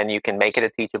and you can make it a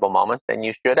teachable moment, then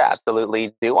you should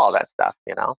absolutely do all that stuff.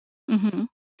 Hmm.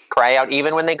 Cry out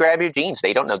even when they grab your jeans.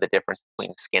 They don't know the difference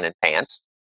between skin and pants,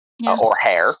 Yeah. or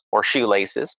hair or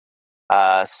shoelaces.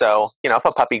 So, if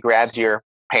a puppy grabs your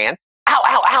pants, ow,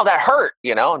 ow, ow, that hurt,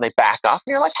 and they back off,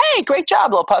 and you're like, hey, great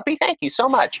job, little puppy. Thank you so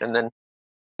much. And then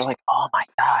they're like, oh my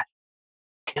God,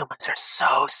 humans are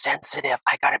so sensitive.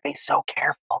 I got to be so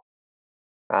careful.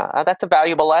 That's a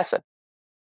valuable lesson.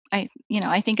 I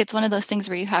think it's one of those things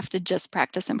where you have to just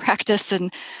practice and practice,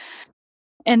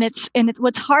 and it's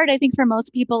what's hard, I think, for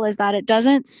most people is that it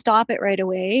doesn't stop it right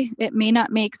away. It may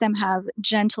not make them have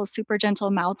gentle, super gentle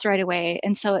mouths right away,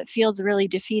 and so it feels really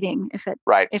defeating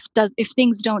Right, if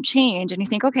things don't change, and you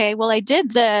think, okay, well, I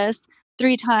did this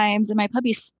 3 times and my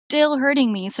puppy's still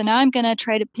hurting me, so now I'm going to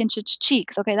try to pinch its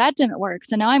cheeks. Okay, that didn't work,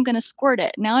 so now I'm going to squirt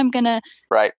it. Now I'm going to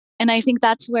right. And I think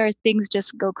that's where things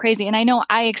just go crazy, and I know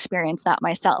I experienced that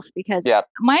myself because Yep,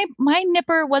 my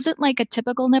nipper wasn't like a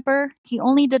typical nipper. He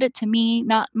only did it to me,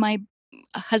 not my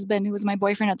husband, who was my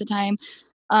boyfriend at the time.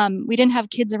 We didn't have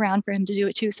kids around for him to do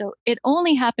it too, so it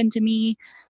only happened to me,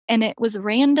 and it was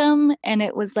random, and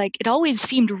it was like it always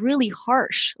seemed really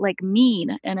harsh, like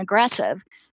mean and aggressive,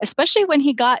 especially when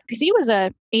because he was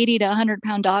a 80 to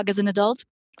 100-pound dog as an adult.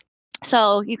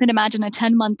 So you can imagine a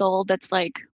 10-month-old that's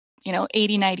like,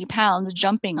 80, 90 pounds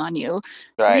jumping on you,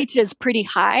 right. reaches pretty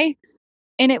high.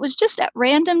 And it was just at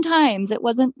random times. It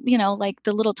wasn't, like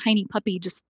the little tiny puppy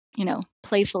just,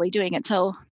 playfully doing it.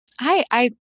 So I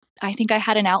I I think I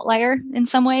had an outlier in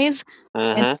some ways,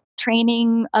 and Hmm.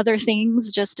 training other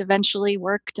things just eventually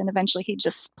worked, and eventually he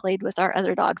just played with our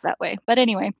other dogs that way. But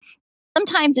anyway,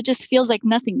 sometimes it just feels like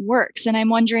nothing works. And I'm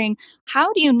wondering,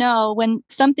 how do you know when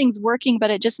something's working,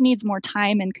 but it just needs more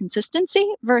time and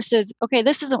consistency versus, okay,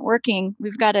 this isn't working.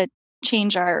 We've got to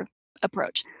change our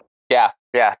approach. Yeah,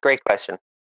 yeah. Great question.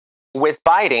 With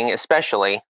biting,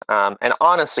 especially, and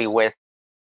honestly, with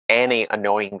any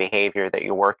annoying behavior that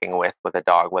you're working with a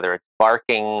dog, whether it's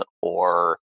barking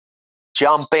or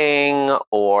jumping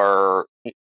or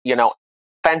you know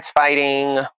fence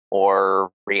fighting or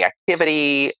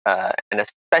reactivity, and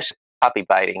especially puppy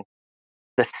biting,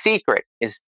 the secret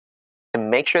is to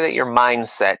make sure that your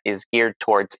mindset is geared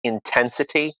towards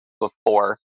intensity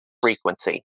before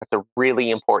frequency. That's a really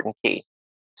important key.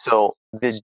 So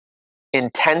the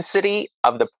intensity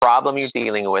of the problem you're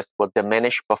dealing with will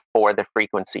diminish before the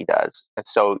frequency does, and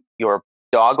so your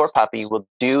dog or puppy will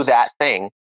do that thing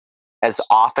as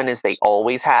often as they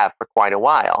always have for quite a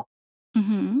while.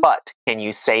 Hmm. But can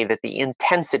you say that the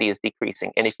intensity is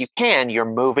decreasing? And if you can, you're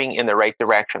moving in the right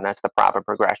direction. That's the proper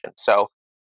progression. So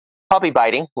puppy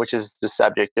biting, which is the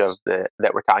subject of the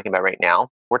that we're talking about right now,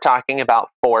 we're talking about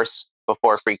force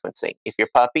before frequency. If your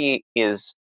puppy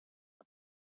is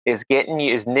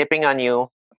nipping on you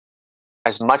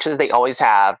as much as they always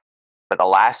have for the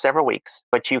last several weeks,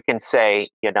 but you can say,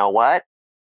 you know what?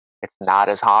 It's not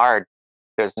as hard.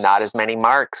 There's not as many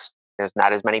marks. There's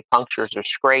not as many punctures or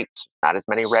scrapes, not as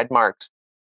many red marks.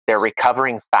 they're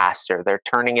recovering faster, they're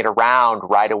turning it around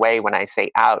right away when I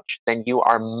say ouch, then you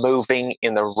are moving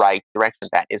in the right direction.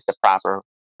 That is the proper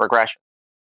progression.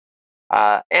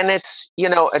 And it's,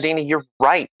 Adina, you're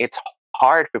right. It's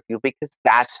hard for people because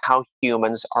that's how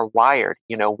humans are wired.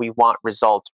 We want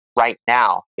results right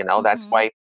now. That's Mm-hmm. why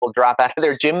people drop out of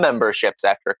their gym memberships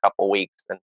after a couple weeks,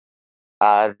 and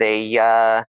they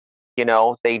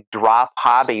drop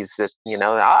hobbies that,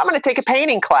 I'm going to take a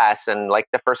painting class. And like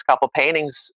the first couple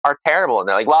paintings are terrible. And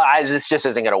they're like, well, this just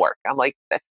isn't going to work. I'm like,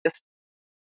 that's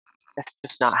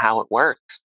just not how it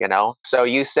works. So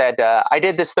you said, I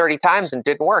did this 30 times and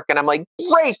didn't work. And I'm like,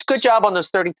 great, good job on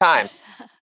those 30 times.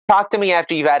 Talk to me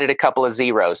after you've added a couple of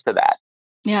zeros to that.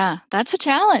 Yeah, that's a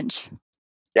challenge.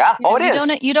 Yeah. Oh, it You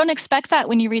is. don't expect that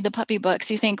when you read the puppy books.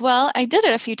 You think, well, I did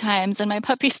it a few times and my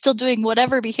puppy's still doing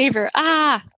whatever behavior.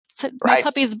 So my Right.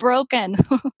 puppy's broken.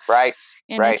 Right.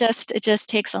 And Right. it just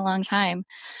takes a long time.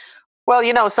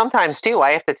 Well, sometimes too,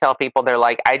 I have to tell people, they're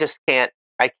like, I can't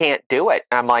do it.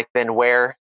 I'm like, then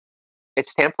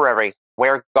it's temporary.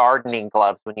 Wear gardening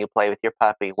gloves when you play with your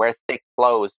puppy. Wear thick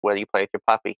clothes when you play with your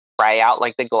puppy. Try out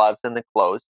like the gloves and the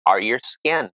clothes are your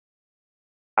skin.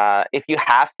 If you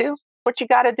have to, what you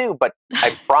got to do. But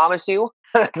I promise you,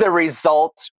 the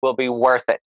results will be worth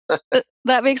it.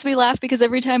 That makes me laugh because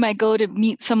every time I go to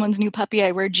meet someone's new puppy,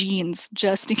 I wear jeans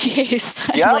just in case.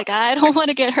 I'm Yep. like, I don't want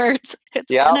to get hurt.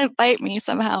 It's Yep. going to bite me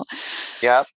somehow.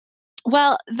 Yep.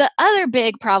 Well, the other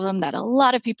big problem that a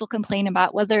lot of people complain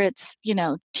about, whether it's,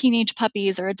 teenage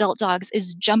puppies or adult dogs,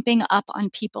 is jumping up on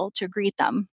people to greet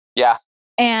them. Yeah.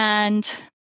 And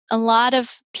a lot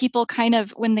of people kind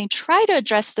of, when they try to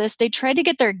address this, they try to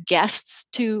get their guests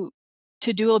to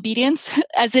do obedience,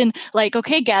 as in like,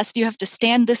 okay, guest, you have to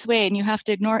stand this way and you have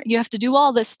to do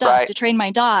all this stuff Right. to train my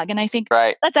dog. And I think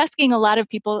Right. that's asking a lot of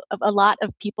people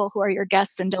who are your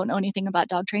guests and don't know anything about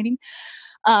dog training.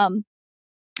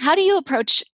 How do you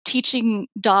approach teaching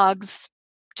dogs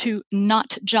to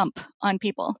not jump on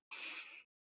people?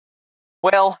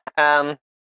 Well,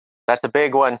 that's a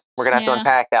big one. We're gonna have to Yeah.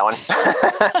 unpack that one.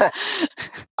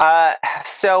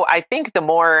 So I think the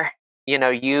more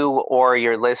you or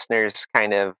your listeners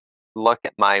kind of look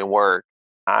at my work,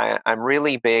 I'm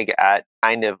really big at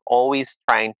kind of always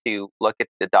trying to look at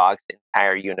the dog's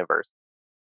entire universe.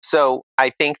 So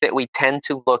I think that we tend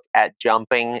to look at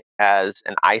jumping as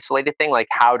an isolated thing, like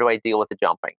how do I deal with the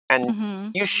jumping? And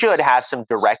Mhm. you should have some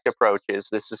direct approaches.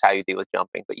 This is how you deal with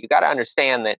jumping, but you got to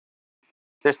understand that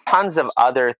there's tons of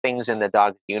other things in the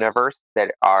dog's universe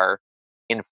that are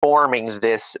informing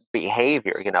this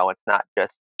behavior. It's not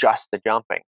just the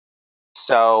jumping.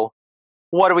 So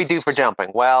what do we do for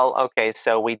jumping? Well, okay,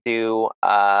 so we do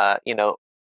the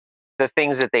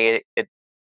things that it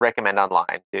recommend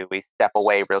online. Do we step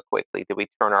away real quickly? Do we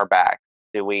turn our back?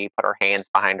 Do we put our hands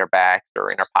behind our backs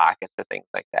or in our pockets or things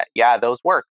like that? Yeah, those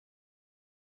work.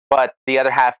 But the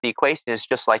other half of the equation is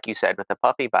just like you said with the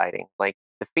puppy biting. Like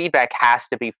the feedback has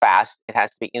to be fast, it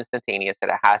has to be instantaneous, and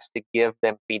it has to give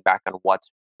them feedback on what's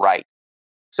right.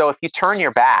 So if you turn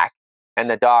your back and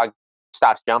the dog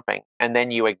stops jumping and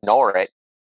then you ignore it,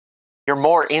 you're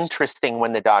more interesting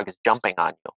when the dog is jumping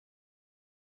on you.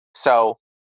 So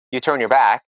you turn your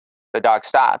back, the dog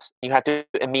stops, you have to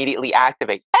immediately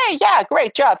activate. Hey, yeah,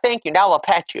 great job. Thank you. Now I'll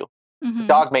pet you. The Mhm.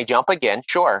 dog may jump again,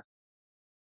 sure,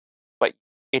 but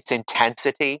it's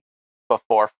intensity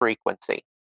before frequency.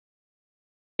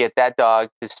 Get that dog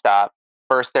to stop.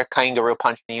 First, they're kangaroo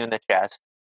punching you in the chest,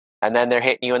 and then they're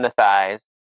hitting you in the thighs,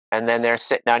 and then they're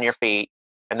sitting on your feet,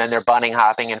 and then they're bunny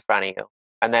hopping in front of you,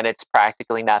 and then it's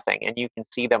practically nothing, and you can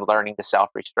see them learning to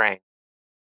self-restrain.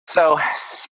 So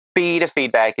speed of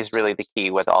feedback is really the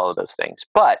key with all of those things.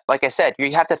 But like I said,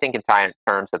 you have to think in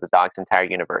terms of the dog's entire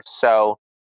universe. So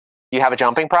you have a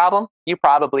jumping problem, you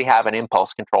probably have an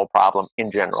impulse control problem in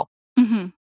general.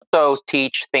 Mhm. So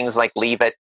teach things like leave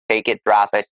it, take it,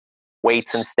 drop it,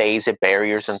 weights and stays at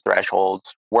barriers and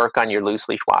thresholds, work on your loose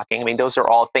leash walking. I mean, those are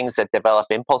all things that develop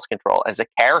impulse control as a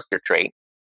character trait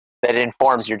that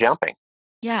informs your jumping.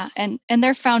 Yeah, and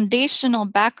they're foundational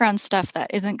background stuff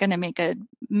that isn't going to make a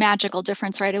magical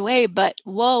difference right away, but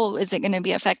whoa, is it going to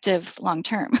be effective long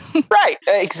term? Right,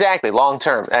 exactly. Long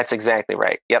term. That's exactly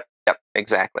right. Yep, yep,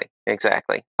 exactly,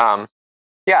 exactly.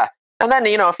 Yeah, and then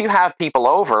if you have people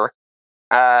over,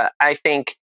 I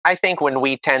think when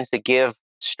we tend to give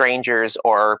strangers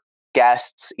or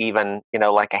guests even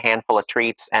like a handful of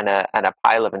treats and a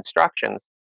pile of instructions,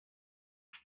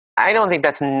 I don't think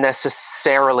that's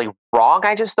necessarily wrong.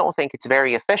 I just don't think it's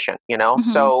very efficient. Mhm.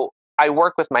 So I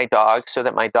work with my dog so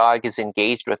that my dog is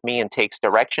engaged with me and takes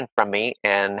direction from me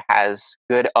and has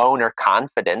good owner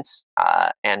confidence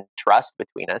and trust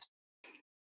between us.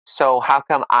 So how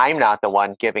come I'm not the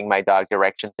one giving my dog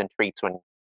directions and treats when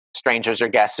strangers or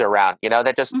guests are around?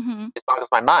 That Mhm. just boggles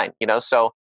my mind.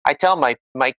 So I tell my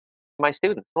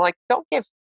students, I'm like, don't give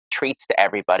treats to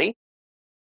everybody.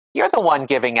 You're the one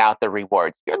giving out the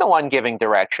rewards. You're the one giving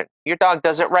direction. Your dog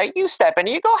does it right. You step in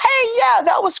and you go, hey, yeah,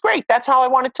 that was great. That's how I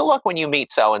want it to look when you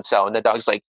meet so and so. And the dog's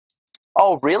like,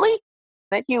 oh, really?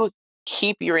 Then you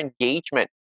keep your engagement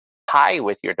high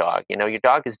with your dog. Your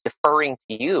dog is deferring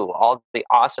to you. All the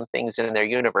awesome things in their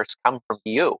universe come from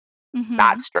you,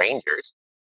 not Mhm. strangers.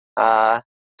 Uh,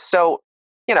 so,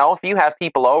 if you have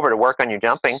people over to work on your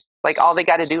jumping, like all they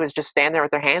got to do is just stand there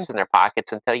with their hands in their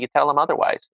pockets until you tell them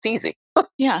otherwise. It's easy.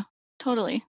 Yeah,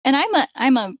 totally. And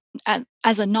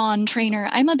as a non-trainer,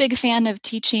 I'm a big fan of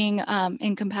teaching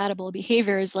incompatible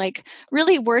behaviors, like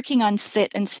really working on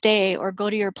sit and stay or go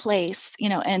to your place,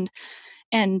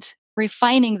 and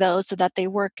refining those so that they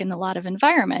work in a lot of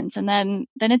environments, and then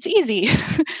it's easy.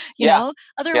 Yeah. Yeah.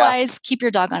 Otherwise, keep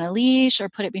your dog on a leash or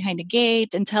put it behind a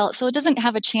gate until so it doesn't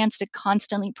have a chance to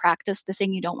constantly practice the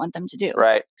thing you don't want them to do.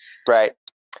 Right. Right.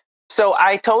 So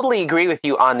I totally agree with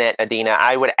you on that, Adina.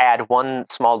 I would add one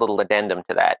small little addendum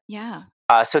to that. Yeah.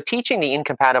 So teaching the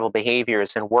incompatible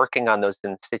behaviors and working on those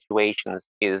in situations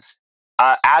is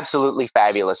absolutely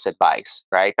fabulous advice,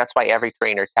 right? That's why every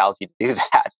trainer tells you to do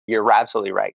that. You're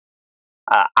absolutely right.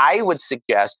 I would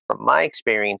suggest, from my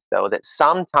experience, though, that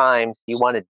sometimes you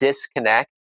want to disconnect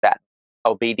that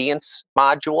obedience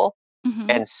module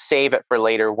Mhm. and save it for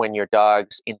later when your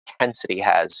dog's intensity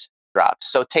has dropped.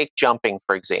 So take jumping,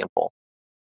 for example.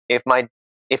 If my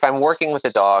if I'm working with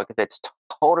a dog that's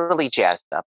totally jazzed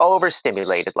up,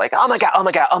 overstimulated, like, oh my god, oh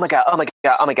my god, oh my god, oh my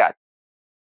god, oh my god,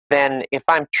 then if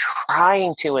I'm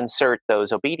trying to insert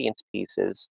those obedience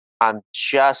pieces, I'm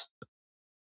just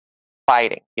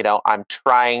fighting. I'm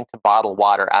trying to bottle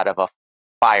water out of a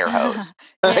fire hose.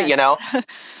 you Yes. know?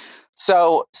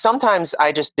 So sometimes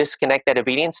I just disconnect that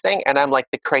obedience thing and I'm like,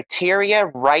 the criteria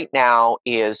right now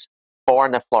is four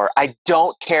on the floor. I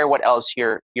don't care what else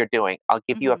you're doing. I'll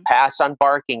give you a Mhm. pass on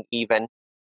barking even.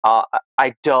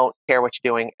 I don't care what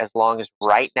you're doing as long as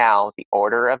right now the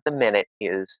order of the minute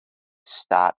is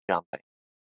stop jumping.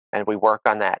 And we work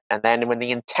on that. And then when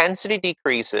the intensity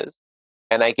decreases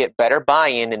and I get better buy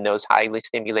in those highly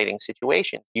stimulating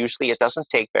situations, usually it doesn't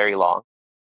take very long,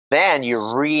 then you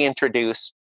reinsert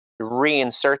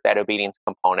that obedience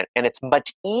component. And it's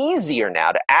much easier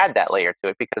now to add that layer to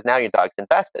it because now your dog's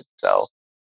invested. So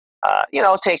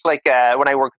take like when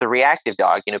I work with a reactive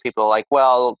dog, people are like,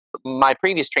 well, my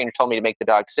previous trainer told me to make the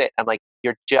dog sit. I'm like,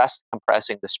 you're just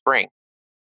compressing the spring.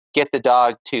 Get the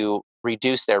dog to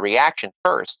reduce their reaction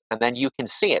first, and then you can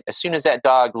see it. As soon as that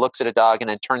dog looks at a dog and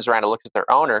then turns around and looks at their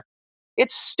owner,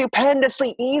 it's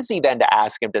stupendously easy then to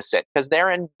ask him to sit because they're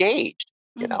engaged,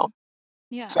 you know? Mhm.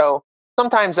 Yeah. So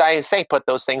sometimes I say put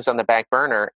those things on the back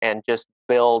burner and just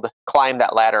climb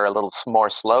that ladder a little more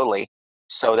slowly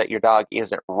so that your dog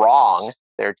isn't wrong.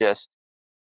 They're just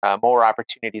more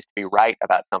opportunities to be right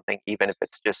about something, even if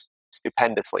it's just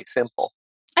stupendously simple.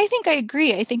 I think I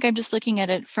agree. I think I'm just looking at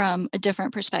it from a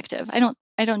different perspective. I don't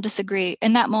disagree.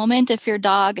 In that moment, if your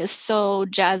dog is so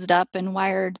jazzed up and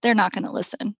wired, they're not going to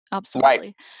listen. Right,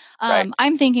 Absolutely. right,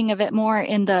 I'm thinking of it more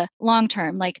in the long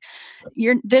term. Like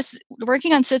you're this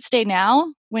working on sit stay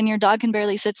now when your dog can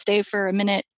barely sit stay for a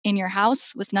minute in your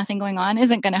house with nothing going on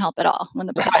isn't going to help at all when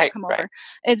the people right, come right. over.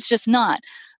 It's just not.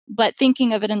 But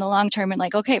thinking of it in the long term and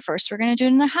like, okay, first we're going to do it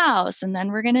in the house and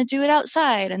then we're going to do it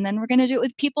outside and then we're going to do it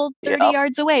with people 30 Yep,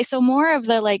 yards away. So more of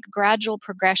the like gradual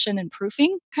progression and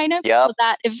proofing kind of so yep,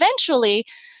 that eventually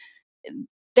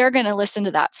they're going to listen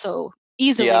to that so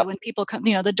easily yep, when people come,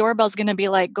 the doorbell's going to be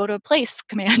like, go to a place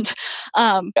command.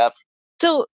 Um, yep.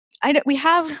 so we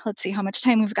have, let's see how much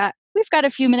time we've got. We've got a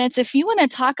few minutes. If you want to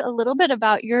talk a little bit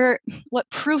about what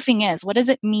proofing is, what does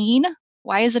it mean?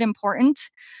 Why is it important?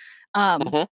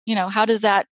 hmm How does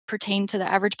that pertain to the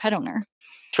average pet owner?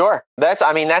 Sure. That's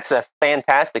a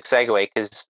fantastic segue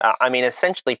because,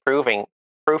 essentially proofing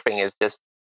is just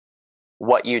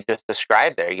what you just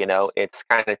described there. It's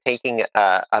kind of taking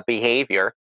a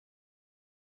behavior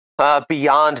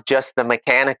beyond just the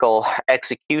mechanical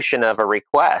execution of a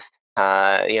request.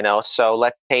 So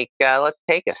let's take a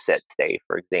sit stay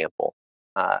for example.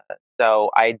 Uh,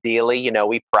 so ideally,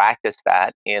 we practice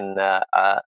that in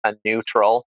a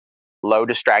neutral, low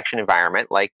distraction environment,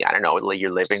 like I don't know,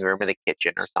 your living room or the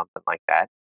kitchen or something like that.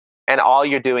 And all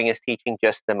you're doing is teaching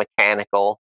just the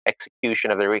mechanical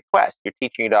execution of the request. You're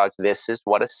teaching your dog this is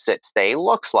what a sit stay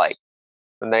looks like,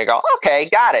 and they go, okay,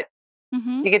 got it.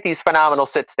 Hmm. You get these phenomenal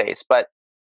sit stays, but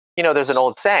there's an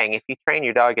old saying: if you train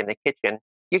your dog in the kitchen,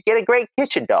 you get a great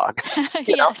kitchen dog.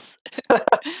 you know. Yes.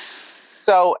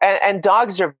 So, and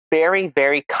dogs are very,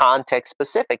 very context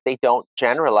specific. They don't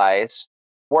generalize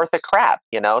worth a crap,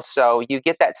 you know? So you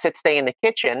get that sit stay in the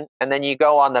kitchen, and then you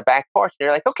go on the back porch and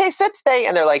you're like, okay, sit stay.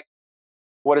 And they're like,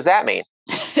 what does that mean?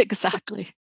 Exactly.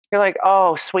 You're like,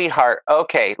 oh, sweetheart.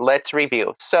 Okay, let's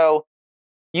review. So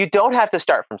you don't have to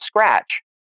start from scratch,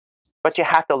 but you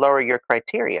have to lower your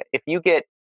criteria. If you get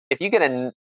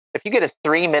a if you get a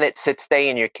 3 minute sit stay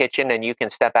in your kitchen and you can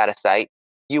step out of sight,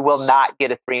 you will not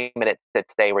get a 3 minute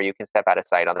sit stay where you can step out of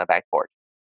sight on the back porch.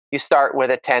 You start with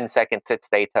a 10-second sit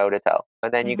stay toe to toe,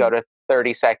 and then you go Hmm. to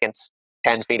 30 seconds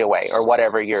 10 feet away, or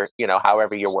whatever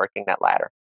however you're working that ladder.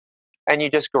 And you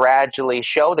just gradually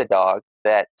show the dog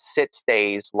that sit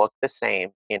stays look the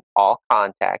same in all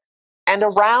contexts and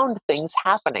around things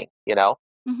happening, you know?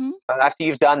 Hmm. After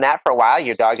you've done that for a while,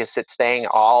 your dog is sit staying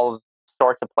all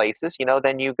sorts of places,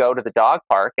 then you go to the dog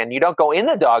park, and you don't go in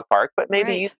the dog park, but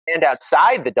maybe you Right. stand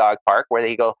outside the dog park where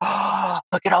they go, oh,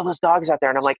 look at all those dogs out there.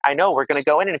 And I'm like, I know we're going to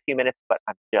go in a few minutes, but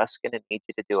I'm just going to need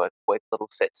you to do a quick little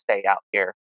sit stay out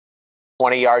here,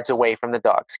 20 yards away from the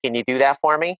dogs. Can you do that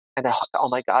for me? And they're like, oh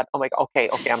my God. Oh my God. Okay.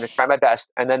 Okay. I'm going to try my best.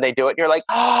 And then they do it. And you're like,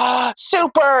 oh,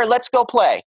 super. Let's go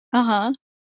play. Uh-huh.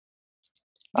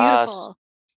 Uh, Beautiful.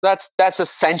 that's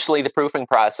essentially the proofing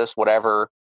process, whatever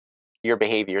your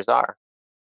behaviors are.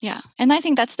 Yeah. And I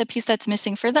think that's the piece that's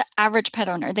missing for the average pet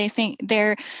owner. They think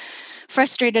they're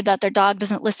frustrated that their dog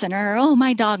doesn't listen, or, oh,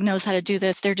 my dog knows how to do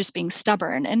this. They're just being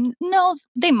stubborn. And no,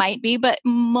 they might be, but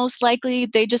most likely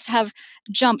they just have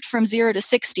jumped from 0 to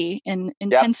 60 in Yep.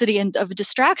 intensity and of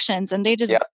distractions. And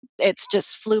Yep. it's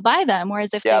just flew by them.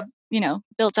 Whereas if they, Yep.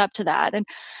 built up to that.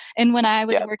 And when I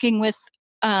was Yep. working with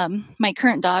my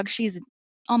current dog, she's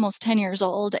almost 10 years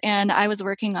old, and I was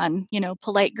working on,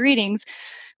 polite greetings.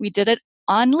 We did it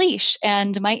on leash,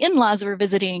 and my in-laws were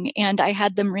visiting, and I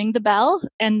had them ring the bell,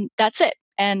 and that's it.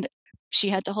 And she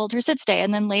had to hold her sit stay,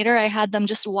 and then later I had them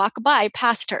just walk by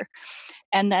past her,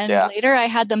 and then Yeah. later I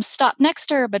had them stop next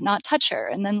to her but not touch her,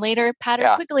 and then later pat her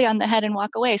Yeah. quickly on the head and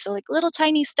walk away. So like little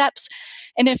tiny steps.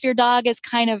 And if your dog is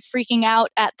kind of freaking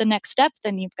out at the next step,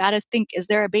 then you've got to think, is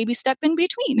there a baby step in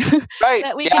between Right.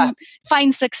 that we Yeah. can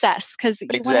find success? Because you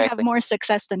want to have Exactly. more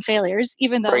success than failures,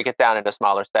 even though. Break it down into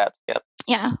smaller steps. Yep.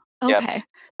 Yeah. Yep. Okay.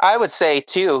 I would say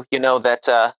too,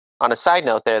 that on a side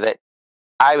note there, that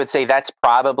I would say that's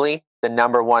probably the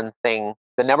number one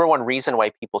reason why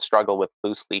people struggle with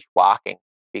loose leash walking,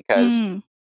 because Mm.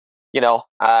 you know,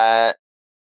 uh,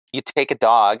 you take a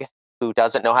dog who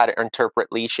doesn't know how to interpret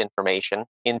leash information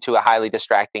into a highly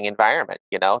distracting environment.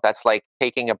 That's like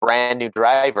taking a brand new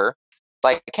driver,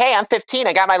 like, hey, I'm 15,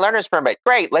 I got my learner's permit.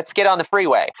 Great, let's get on the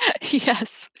freeway.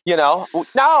 Yes.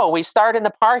 No, we start in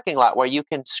the parking lot where you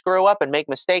can screw up and make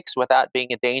mistakes without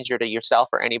being a danger to yourself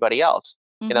or anybody else.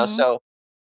 Mhm. So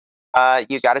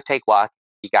you got to take walk.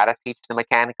 You got to teach the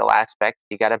mechanical aspect.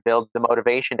 You got to build the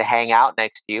motivation to hang out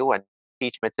next to you and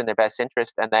teach them it's in their best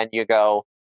interest. And then you go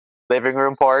living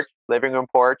room porch,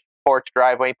 porch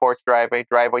driveway,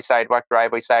 driveway sidewalk,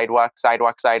 driveway sidewalk,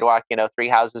 sidewalk sidewalk. 3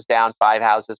 houses down, 5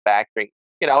 houses back, three.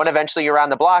 And eventually you're around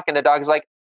the block, and the dog's like,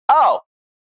 "Oh,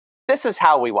 this is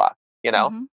how we walk."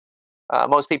 Mhm.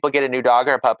 Most people get a new dog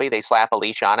or a puppy, they slap a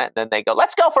leash on it, and then they go,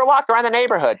 "Let's go for a walk around the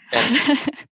neighborhood," and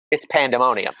it's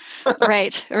pandemonium.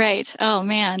 Right, right. Oh,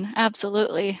 man,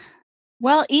 absolutely.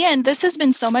 Well, Ian, this has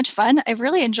been so much fun. I've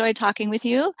really enjoyed talking with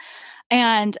you,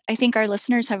 and I think our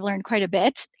listeners have learned quite a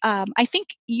bit. I think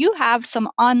you have some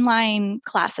online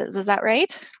classes, is that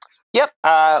right? Yep,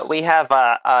 we have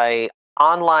a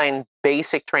online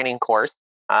basic training course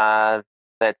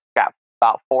that's got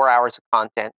about 4 hours of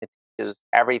content. It teaches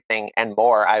everything and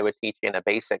more I would teach in a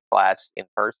basic class in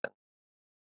person.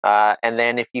 And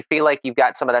then if you feel like you've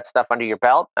got some of that stuff under your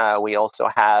belt, we also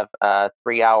have a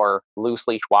 3 hour loose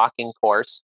leash walking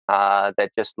course that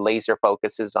just laser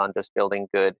focuses on just building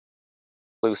good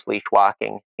loose leash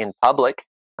walking in public.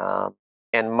 Um,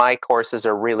 and my courses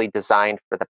are really designed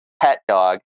for the pet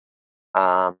dog.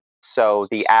 So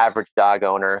the average dog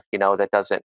owner, that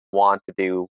doesn't want to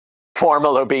do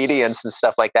formal obedience and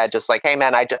stuff like that, just like, hey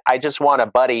man, I just want a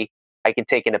buddy I can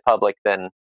take into public, then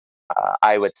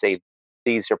I would say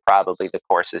these are probably the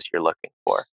courses you're looking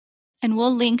for. And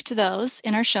we'll link to those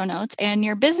in our show notes. And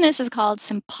your business is called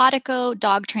Simpatico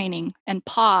Dog Training, and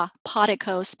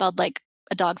Potico spelled like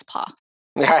a dog's paw.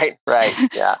 Right, right,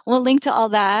 yeah. We'll link to all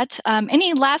that.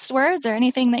 Any last words or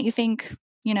anything that you think,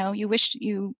 you wish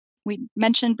we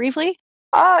mentioned briefly?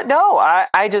 No,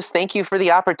 I just thank you for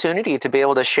the opportunity to be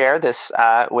able to share this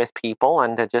with people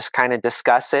and to just kind of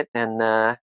discuss it. And,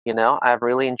 I've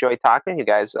really enjoyed talking to you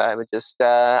guys. I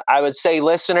would say,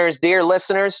 dear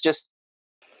listeners, just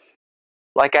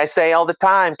like I say all the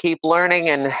time, keep learning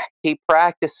and keep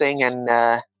practicing, and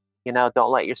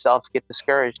don't let yourselves get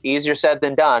discouraged. Easier said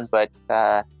than done, but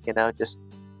just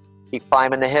keep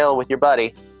climbing the hill with your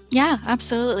buddy. Yeah,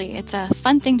 absolutely. It's a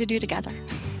fun thing to do together.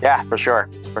 Yeah, for sure.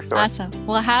 Awesome.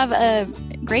 Well, have a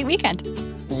great weekend.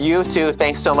 You too.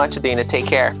 Thanks so much, Adina. Take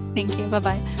care. Thank you.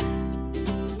 Bye-bye.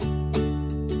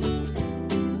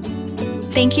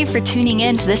 Thank you for tuning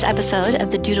in to this episode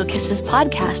of the Doodle Kisses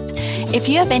podcast. If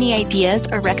you have any ideas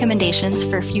or recommendations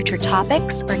for future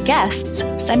topics or guests,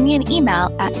 send me an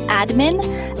email at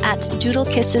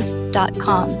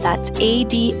admin@doodlekisses.com. That's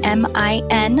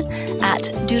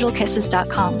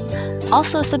ADMIN@doodlekisses.com.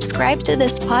 Also, subscribe to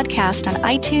this podcast on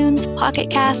iTunes, Pocket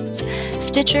Casts,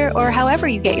 Stitcher, or however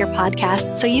you get your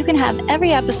podcasts so you can have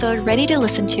every episode ready to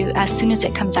listen to as soon as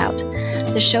it comes out.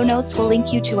 The show notes will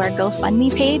link you to our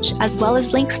GoFundMe page, as well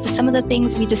as links to some of the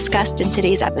things we discussed in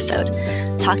today's episode.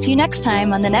 Talk to you next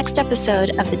time on the next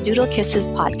episode of the Doodle Kisses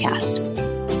podcast.